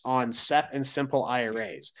books on SEP and simple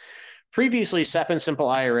IRAs. Previously, SEP and simple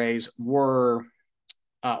IRAs were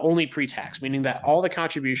only pre-tax, meaning that all the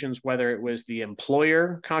contributions, whether it was the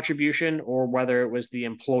employer contribution or whether it was the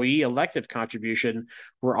employee elective contribution,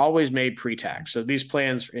 were always made pre-tax. So these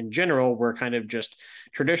plans in general were kind of just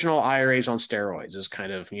traditional IRAs on steroids is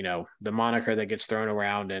kind of, the moniker that gets thrown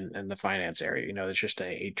around in the finance area. It's just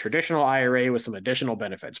a traditional IRA with some additional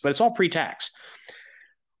benefits, but it's all pre-tax.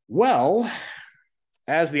 Well,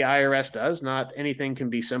 as the IRS does, not anything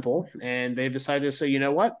can be simple. And they've decided to say, you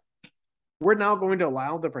know what? We're now going to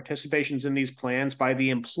allow the participations in these plans by the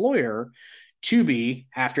employer to be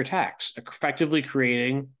after tax, effectively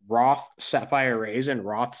creating Roth SEP IRAs and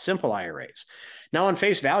Roth simple IRAs. Now, on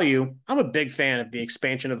face value, I'm a big fan of the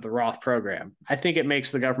expansion of the Roth program. I think it makes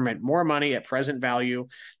the government more money at present value,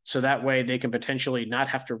 so that way they can potentially not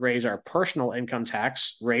have to raise our personal income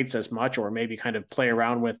tax rates as much, or maybe kind of play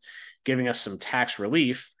around with giving us some tax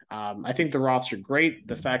relief. I think the Roths are great.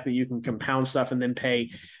 The fact that you can compound stuff and then pay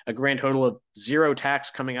a grand total of zero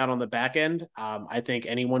tax coming out on the back end, I think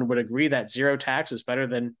anyone would agree that zero tax is better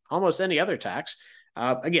than almost any other tax.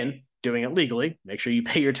 Again, doing it legally. Make sure you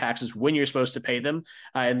pay your taxes when you're supposed to pay them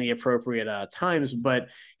in the appropriate times. But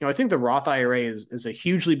I think the Roth IRA is a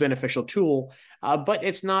hugely beneficial tool, but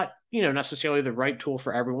it's not necessarily the right tool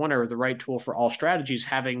for everyone or the right tool for all strategies.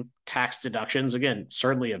 Having tax deductions, again,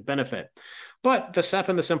 certainly a benefit. But the SEP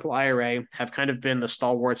and the simple IRA have kind of been the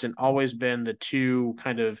stalwarts and always been the two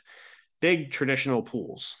kind of big traditional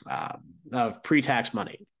pools of pre-tax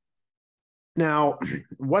money. Now,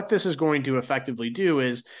 what this is going to effectively do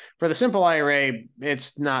is, for the simple IRA,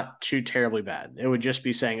 it's not too terribly bad. It would just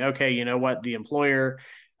be saying, okay, you know what, the employer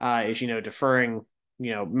is, deferring,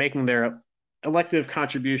 making their elective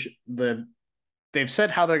contribution, they've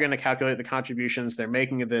said how they're going to calculate the contributions. They're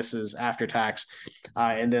making this as after tax,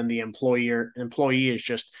 and then the employee is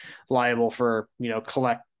just liable for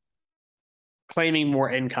claiming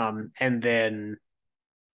more income and then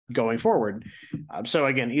going forward. So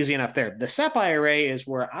again, easy enough there. The SEP IRA is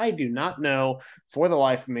where I do not know for the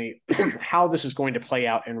life of me how this is going to play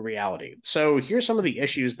out in reality. So here's some of the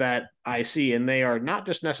issues that I see, and they are not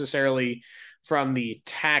just necessarily from the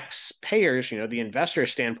taxpayers, the investor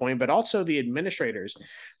standpoint, but also the administrators.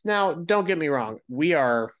 Now, don't get me wrong. We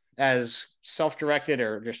are, as self-directed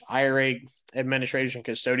or just IRA administration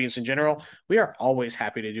custodians in general, we are always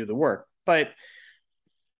happy to do the work. But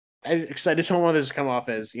I just don't want this to come off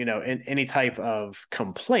as, in any type of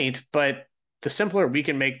complaint, but the simpler we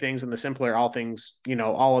can make things and the simpler all things,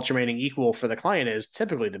 all else remaining equal for the client is,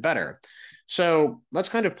 typically the better. So let's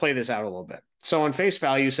kind of play this out a little bit. So on face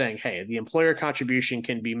value, saying, hey, the employer contribution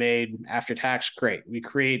can be made after tax, great. We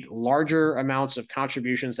create larger amounts of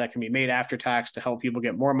contributions that can be made after tax to help people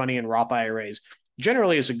get more money in Roth IRAs,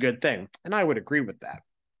 generally is a good thing. And I would agree with that.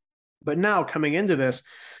 But now coming into this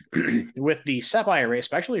with the SEP IRA,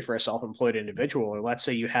 especially for a self-employed individual, or let's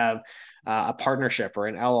say you have a partnership or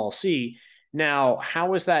an LLC, now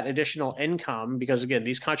how is that additional income? Because again,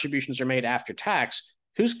 these contributions are made after tax.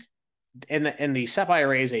 And the SEP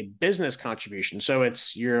IRA is a business contribution. So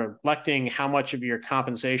you're electing how much of your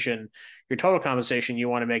compensation, your total compensation you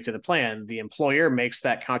want to make to the plan. The employer makes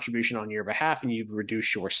that contribution on your behalf and you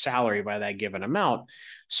reduce your salary by that given amount.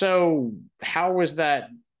 So how is that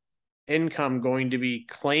income going to be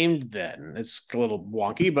claimed then? It's a little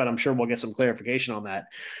wonky, but I'm sure we'll get some clarification on that.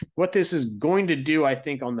 What this is going to do, I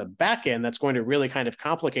think, on the back end, that's going to really kind of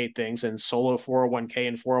complicate things, and solo 401k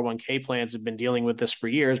and 401k plans have been dealing with this for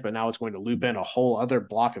years, but now it's going to loop in a whole other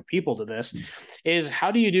block of people to this, is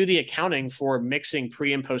how do you do the accounting for mixing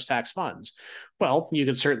pre and post-tax funds? Well, you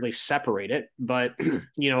can certainly separate it, but a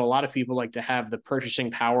lot of people like to have the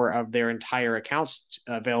purchasing power of their entire accounts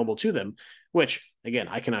available to them, which again,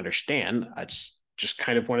 I can understand. It's just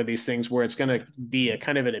kind of one of these things where it's going to be a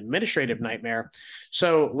kind of an administrative nightmare.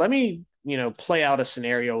 So let me, play out a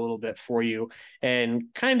scenario a little bit for you and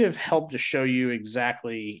kind of help to show you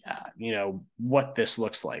exactly, what this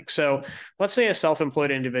looks like. So let's say a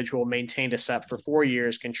self-employed individual maintained a SEP for 4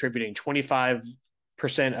 years, contributing 25%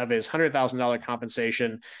 of his $100,000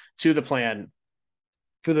 compensation to the plan.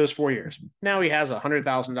 for those 4 years. Now he has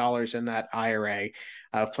 $100,000 in that IRA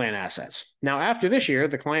of plan assets. Now, after this year,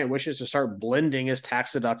 the client wishes to start blending his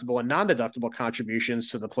tax deductible and non-deductible contributions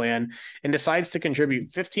to the plan and decides to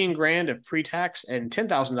contribute 15 grand of pre-tax and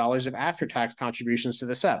 $10,000 of after-tax contributions to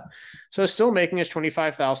the SEP. So still making his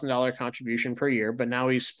 $25,000 contribution per year, but now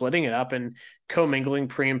he's splitting it up and commingling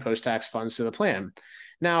pre and post-tax funds to the plan.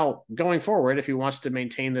 Now, going forward, if he wants to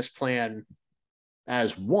maintain this plan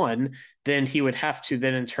as one, then he would have to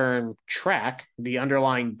then in turn track the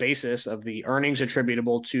underlying basis of the earnings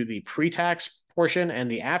attributable to the pre-tax portion and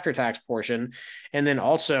the after-tax portion, and then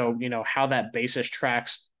also, how that basis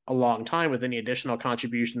tracks a long time with any additional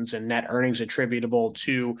contributions and net earnings attributable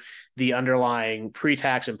to the underlying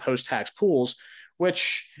pre-tax and post-tax pools,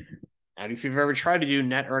 which, and if you've ever tried to do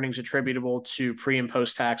net earnings attributable to pre and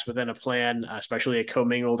post tax within a plan, especially a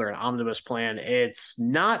commingled or an omnibus plan, it's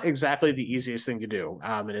not exactly the easiest thing to do.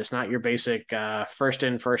 It is not your basic first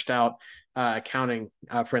in, first out accounting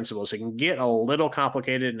principles. It can get a little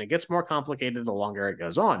complicated, and it gets more complicated the longer it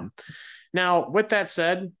goes on. Now, with that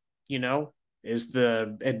said, is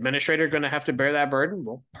the administrator going to have to bear that burden?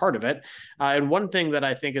 Well, part of it. And one thing that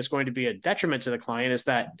I think is going to be a detriment to the client is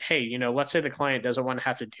that, hey, let's say the client doesn't want to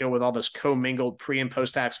have to deal with all this commingled pre and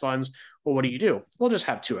post tax funds. Well, what do? We'll just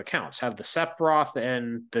have two accounts, have the SEP Roth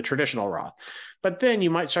and the traditional Roth. But then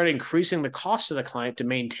you might start increasing the cost to the client to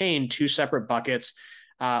maintain two separate buckets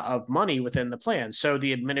of money within the plan. So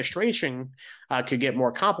the administration could get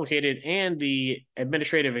more complicated, and the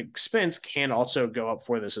administrative expense can also go up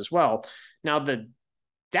for this as well. Now, the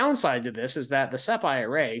downside to this is that the SEP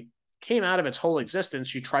IRA came out of its whole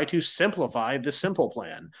existence to try to simplify the simple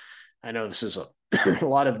plan. I know this is a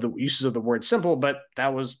lot of the uses of the word simple, but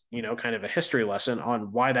that was, kind of a history lesson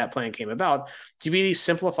on why that plan came about, to be the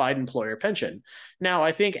simplified employer pension. Now,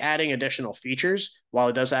 I think adding additional features, while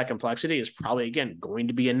it does add complexity, is probably, again, going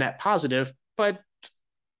to be a net positive, but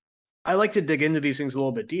I like to dig into these things a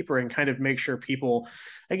little bit deeper and kind of make sure people,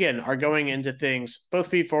 again, are going into things both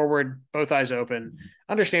feet forward, both eyes open,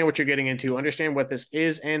 understand what you're getting into, understand what this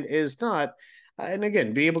is and is not, and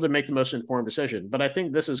again, be able to make the most informed decision. But I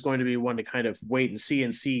think this is going to be one to kind of wait and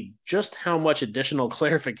see just how much additional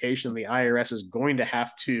clarification the IRS is going to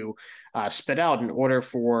have to spit out in order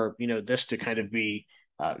for, this to kind of be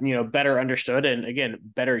better understood and, again,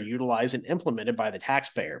 better utilized and implemented by the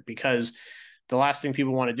taxpayer. Because the last thing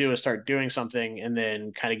people want to do is start doing something and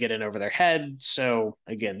then kind of get in over their head. So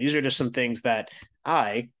again, these are just some things that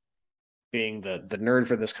I, being the nerd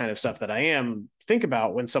for this kind of stuff that I am, think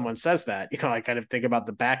about when someone says that. I kind of think about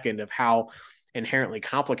the back end of how inherently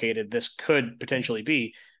complicated this could potentially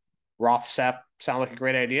be. Roth SEP sound like a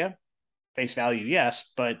great idea. Face value,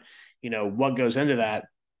 yes, but what goes into that,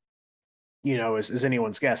 is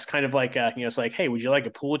anyone's guess. Kind of like it's like, hey, would you like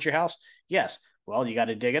a pool at your house? Yes. Well, you got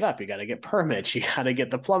to dig it up. You got to get permits. You got to get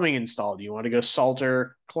the plumbing installed. You want to go salt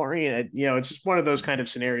or chlorine. It's just one of those kind of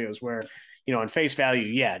scenarios where, on face value,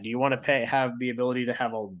 yeah. Do you want to have the ability to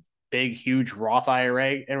have a big, huge Roth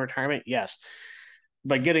IRA in retirement? Yes.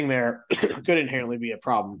 But getting there could inherently be a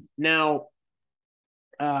problem. Now,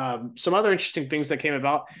 some other interesting things that came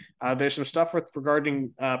about. There's some stuff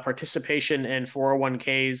regarding participation in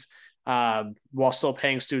 401ks, while still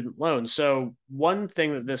paying student loans. So one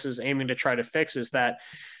thing that this is aiming to try to fix is that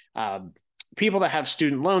people that have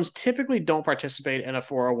student loans typically don't participate in a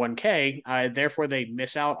 401k. Therefore, they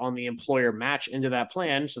miss out on the employer match into that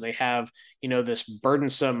plan. So they have, this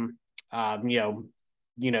burdensome,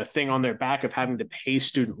 thing on their back of having to pay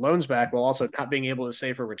student loans back while also not being able to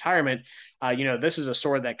save for retirement. This is a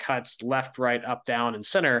sword that cuts left, right, up, down, and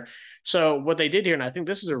center. So what they did here, and I think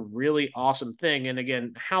this is a really awesome thing, and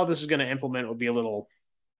again, how this is going to implement will be a little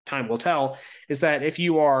time will tell, is that if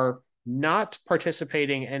you are not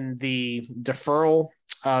participating in the deferral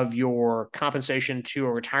of your compensation to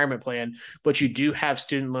a retirement plan, but you do have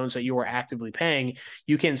student loans that you are actively paying,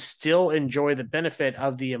 you can still enjoy the benefit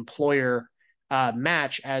of the employer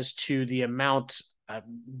match as to the amount.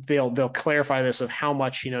 They'll clarify this of how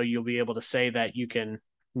much you'll be able to say that you can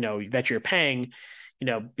that you're paying,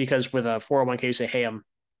 because with a 401k you say, hey, I'm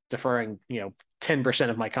deferring 10%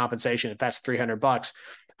 of my compensation. If that's $300,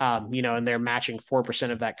 and they're matching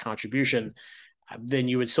 4% of that contribution, then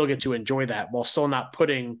you would still get to enjoy that while still not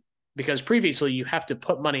putting, because previously you have to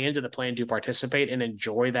put money into the plan to participate and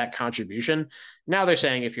enjoy that contribution. Now they're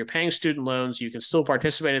saying if you're paying student loans, you can still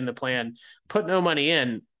participate in the plan, put no money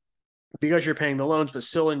in because you're paying the loans, but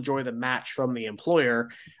still enjoy the match from the employer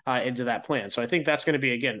into that plan. So I think that's going to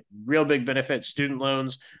be, again, real big benefit. Student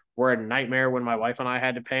loans were a nightmare when my wife and I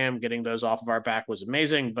had to pay them. Getting those off of our back was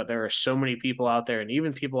amazing, but there are so many people out there, and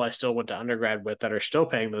even people I still went to undergrad with, that are still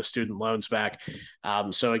paying those student loans back.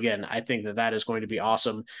 So again, I think that that is going to be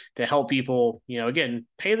awesome to help people, again,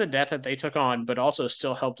 pay the debt that they took on, but also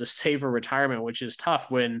still help to save for retirement, which is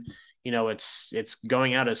tough when it's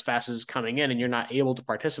going out as fast as it's coming in and you're not able to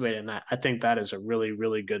participate in that. I think that is a really,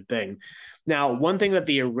 really good thing. Now, one thing that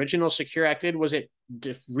the original Secure Act did was it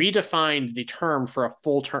redefined the term for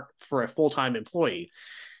a full-time employee.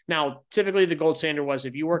 Now, typically the gold standard was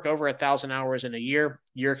if you work over 1,000 hours in a year,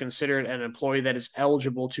 you're considered an employee that is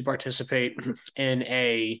eligible to participate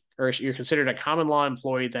or you're considered a common law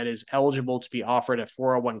employee that is eligible to be offered a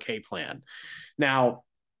 401k plan. Now,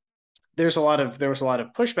 there was a lot of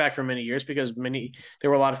pushback for many years because there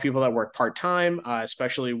were a lot of people that worked part-time,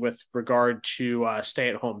 especially with regard to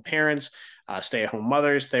stay-at-home parents, stay-at-home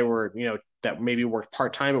mothers. They were, that maybe worked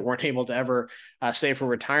part-time but weren't able to ever save for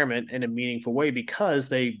retirement in a meaningful way because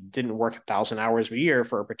they didn't work 1,000 hours a year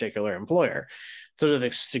for a particular employer. So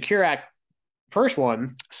the Secure Act first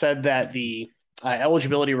one said that the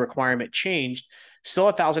eligibility requirement changed, still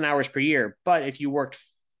 1,000 hours per year, but if you worked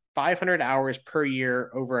 500 hours per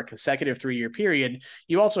year over a consecutive 3-year period,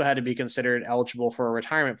 you also had to be considered eligible for a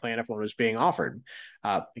retirement plan if one was being offered.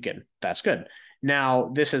 Again, that's good.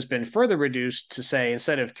 Now, this has been further reduced to say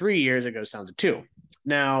instead of 3 years, it goes down to 2.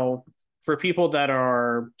 Now, for people that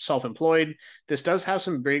are self-employed, this does have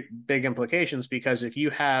some big implications because if you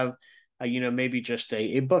have, maybe just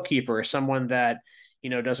a bookkeeper or someone that,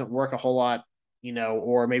 doesn't work a whole lot,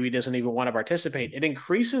 or maybe doesn't even want to participate, it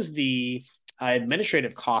increases the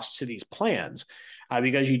administrative costs to these plans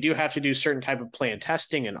because you do have to do certain type of plan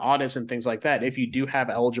testing and audits and things like that if you do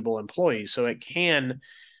have eligible employees. So it can,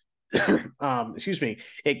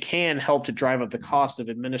 it can help to drive up the cost of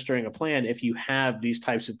administering a plan if you have these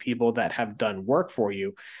types of people that have done work for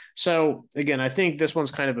you. So again, I think this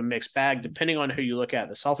one's kind of a mixed bag depending on who you look at.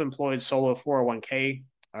 The self-employed solo 401k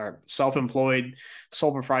or self-employed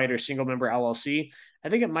sole proprietor single member LLC, I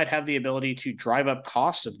think it might have the ability to drive up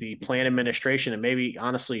costs of the plan administration and maybe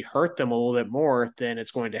honestly hurt them a little bit more than it's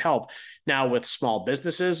going to help. Now, with small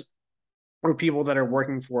businesses or people that are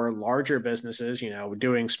working for larger businesses,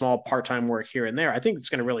 doing small part-time work here and there, I think it's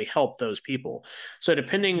going to really help those people. So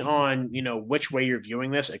depending on, which way you're viewing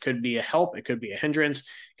this, it could be a help, it could be a hindrance.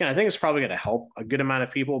 Again, I think it's probably going to help a good amount of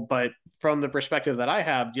people, but from the perspective that I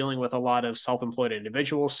have dealing with a lot of self-employed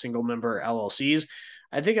individuals, single member LLCs,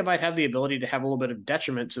 I think it might have the ability to have a little bit of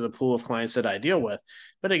detriment to the pool of clients that I deal with.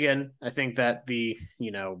 But again, I think that the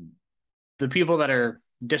people that are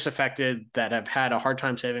disaffected, that have had a hard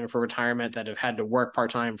time saving for retirement, that have had to work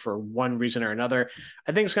part-time for one reason or another,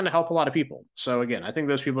 I think it's going to help a lot of people. So again, I think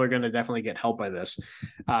those people are going to definitely get help by this.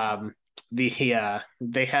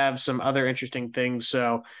 They have some other interesting things.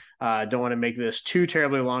 So I don't want to make this too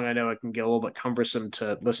terribly long. I know it can get a little bit cumbersome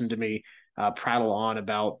to listen to me prattle on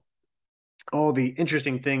about all the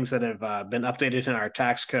interesting things that have been updated in our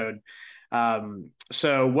tax code.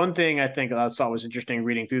 So one thing I think I thought was interesting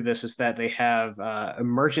reading through this is that they have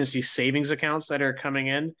emergency savings accounts that are coming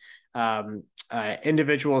in.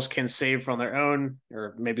 Individuals can save from their own,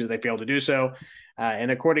 or maybe they fail to do so. And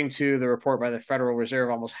according to the report by the Federal Reserve,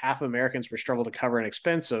 almost half of Americans were struggle to cover an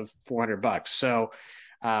expense of $400. So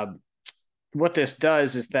what this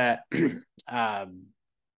does is that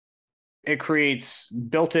it creates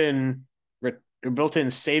built-in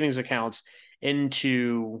savings accounts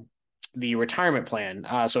into the retirement plan.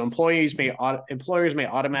 So employers may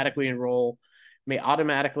automatically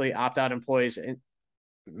opt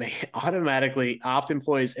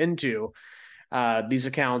employees into these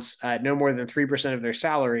accounts at no more than 3% of their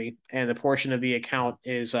salary, and the portion of the account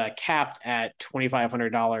is capped at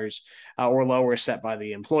 $2,500 or lower, set by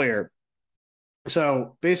the employer.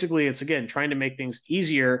 So basically, it's again trying to make things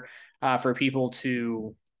easier for people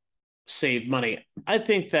to save money. I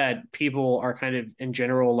think that people are kind of in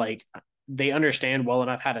general, like, they understand well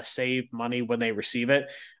enough how to save money when they receive it.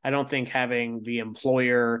 I don't think having the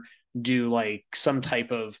employer do like some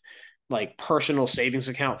type of like personal savings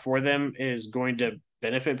account for them is going to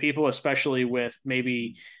benefit people, especially with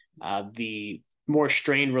maybe the more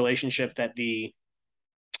strained relationship that the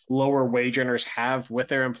lower wage earners have with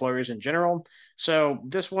their employers in general. So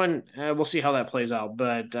this one, we'll see how that plays out.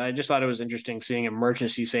 But I just thought it was interesting seeing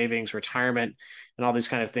emergency savings, retirement, and all these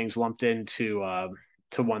kind of things lumped into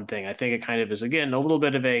to one thing. I think it kind of is, again, a little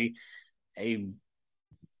bit of a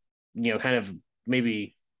kind of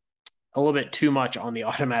maybe a little bit too much on the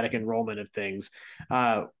automatic enrollment of things.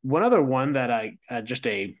 One other one that I just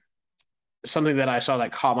a something that I saw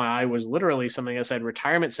that caught my eye was literally something that said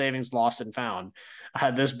retirement savings lost and found.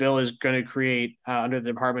 This bill is going to create, under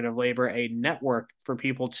the Department of Labor, a network for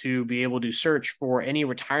people to be able to search for any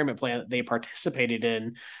retirement plan that they participated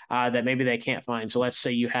in that maybe they can't find. So let's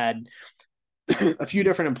say you had a few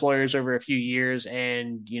different employers over a few years,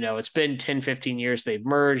 and it's been 10, 15 years, they've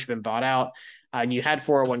merged, been bought out, and you had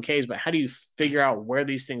 401ks, but how do you figure out where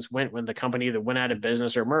these things went when the company either went out of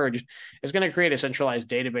business or merged? It's going to create a centralized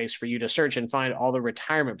database for you to search and find all the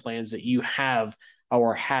retirement plans that you have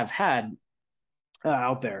or have had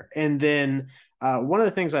out there. And then one of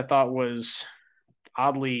the things I thought was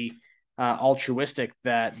oddly altruistic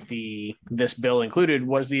that this bill included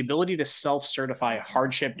was the ability to self-certify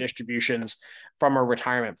hardship distributions from a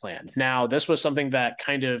retirement plan. Now, this was something that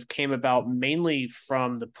kind of came about mainly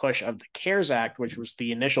from the push of the CARES Act, which was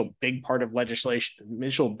the initial big chunk of legislation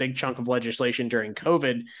during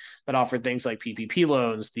COVID that offered things like PPP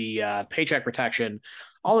loans, the paycheck protection,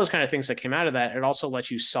 all those kind of things that came out of that. It also lets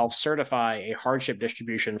you self-certify a hardship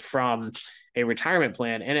distribution from a retirement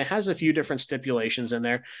plan, and it has a few different stipulations in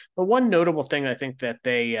there. But one notable thing I think that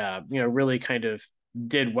they really kind of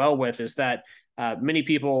did well with is that many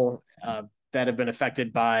people that have been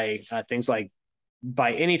affected by things like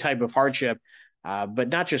by any type of hardship, but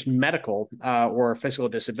not just medical or physical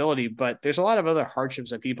disability, but there's a lot of other hardships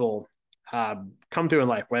that people come through in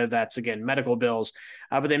life, whether that's, again, medical bills,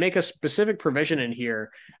 but they make a specific provision in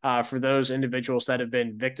here for those individuals that have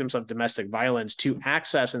been victims of domestic violence to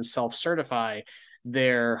access and self-certify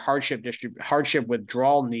their hardship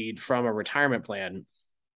withdrawal need from a retirement plan.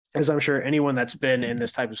 As I'm sure anyone that's been in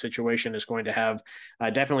this type of situation is going to have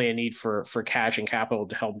definitely a need for cash and capital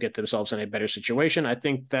to help get themselves in a better situation. I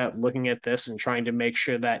think that looking at this and trying to make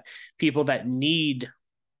sure that people that need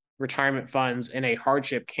retirement funds in a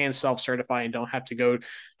hardship can self-certify and don't have to go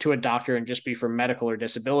to a doctor and just be for medical or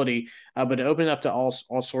disability, but to open up to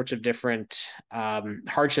all sorts of different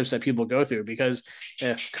hardships that people go through. Because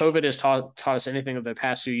if COVID has taught us anything of the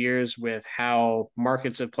past few years with how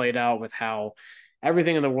markets have played out, with how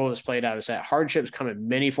everything in the world has played out, is that hardships come in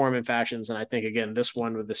many forms and fashions. And I think, again, this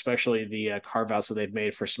one, with especially the carve-outs that they've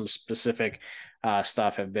made for some specific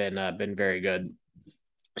stuff, have been very good.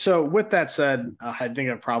 So with that said, I think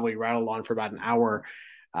I've probably rattled on for about an hour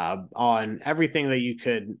on everything that you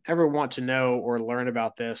could ever want to know or learn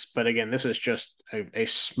about this. But again, this is just a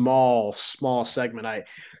small segment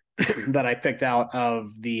that I picked out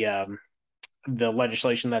of the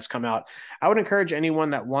legislation that's come out. I would encourage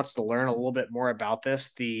anyone that wants to learn a little bit more about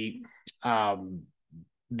this.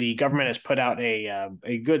 The government has put out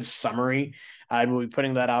a good summary, and we'll be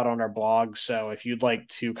putting that out on our blog. So if you'd like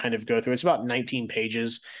to kind of go through, it's about 19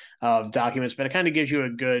 pages of documents, but it kind of gives you a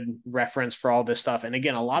good reference for all this stuff. And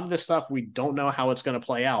again, a lot of this stuff, we don't know how it's going to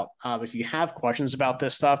play out. If you have questions about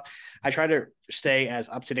this stuff, I try to stay as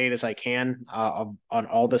up to date as I can on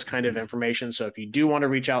all this kind of information. So if you do want to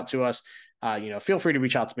reach out to us, feel free to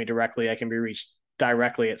reach out to me directly. I can be reached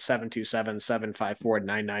directly at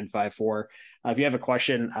 727-754-9954. If you have a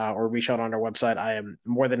question or reach out on our website, I am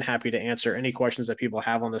more than happy to answer any questions that people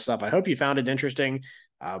have on this stuff. I hope you found it interesting.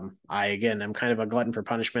 I'm kind of a glutton for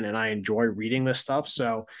punishment, and I enjoy reading this stuff.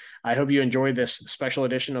 So I hope you enjoyed this special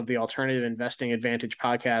edition of the Alternative Investing Advantage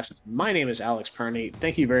podcast. My name is Alex Perney.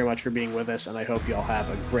 Thank you very much for being with us, and I hope you all have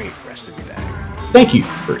a great rest of your day. Thank you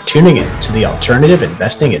for tuning in to the Alternative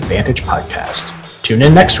Investing Advantage podcast. Tune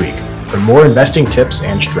in next week for more investing tips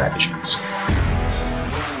and strategies.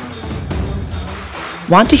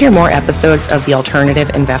 Want to hear more episodes of the Alternative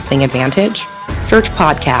Investing Advantage? Search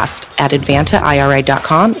podcast at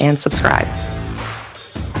advantaira.com and subscribe.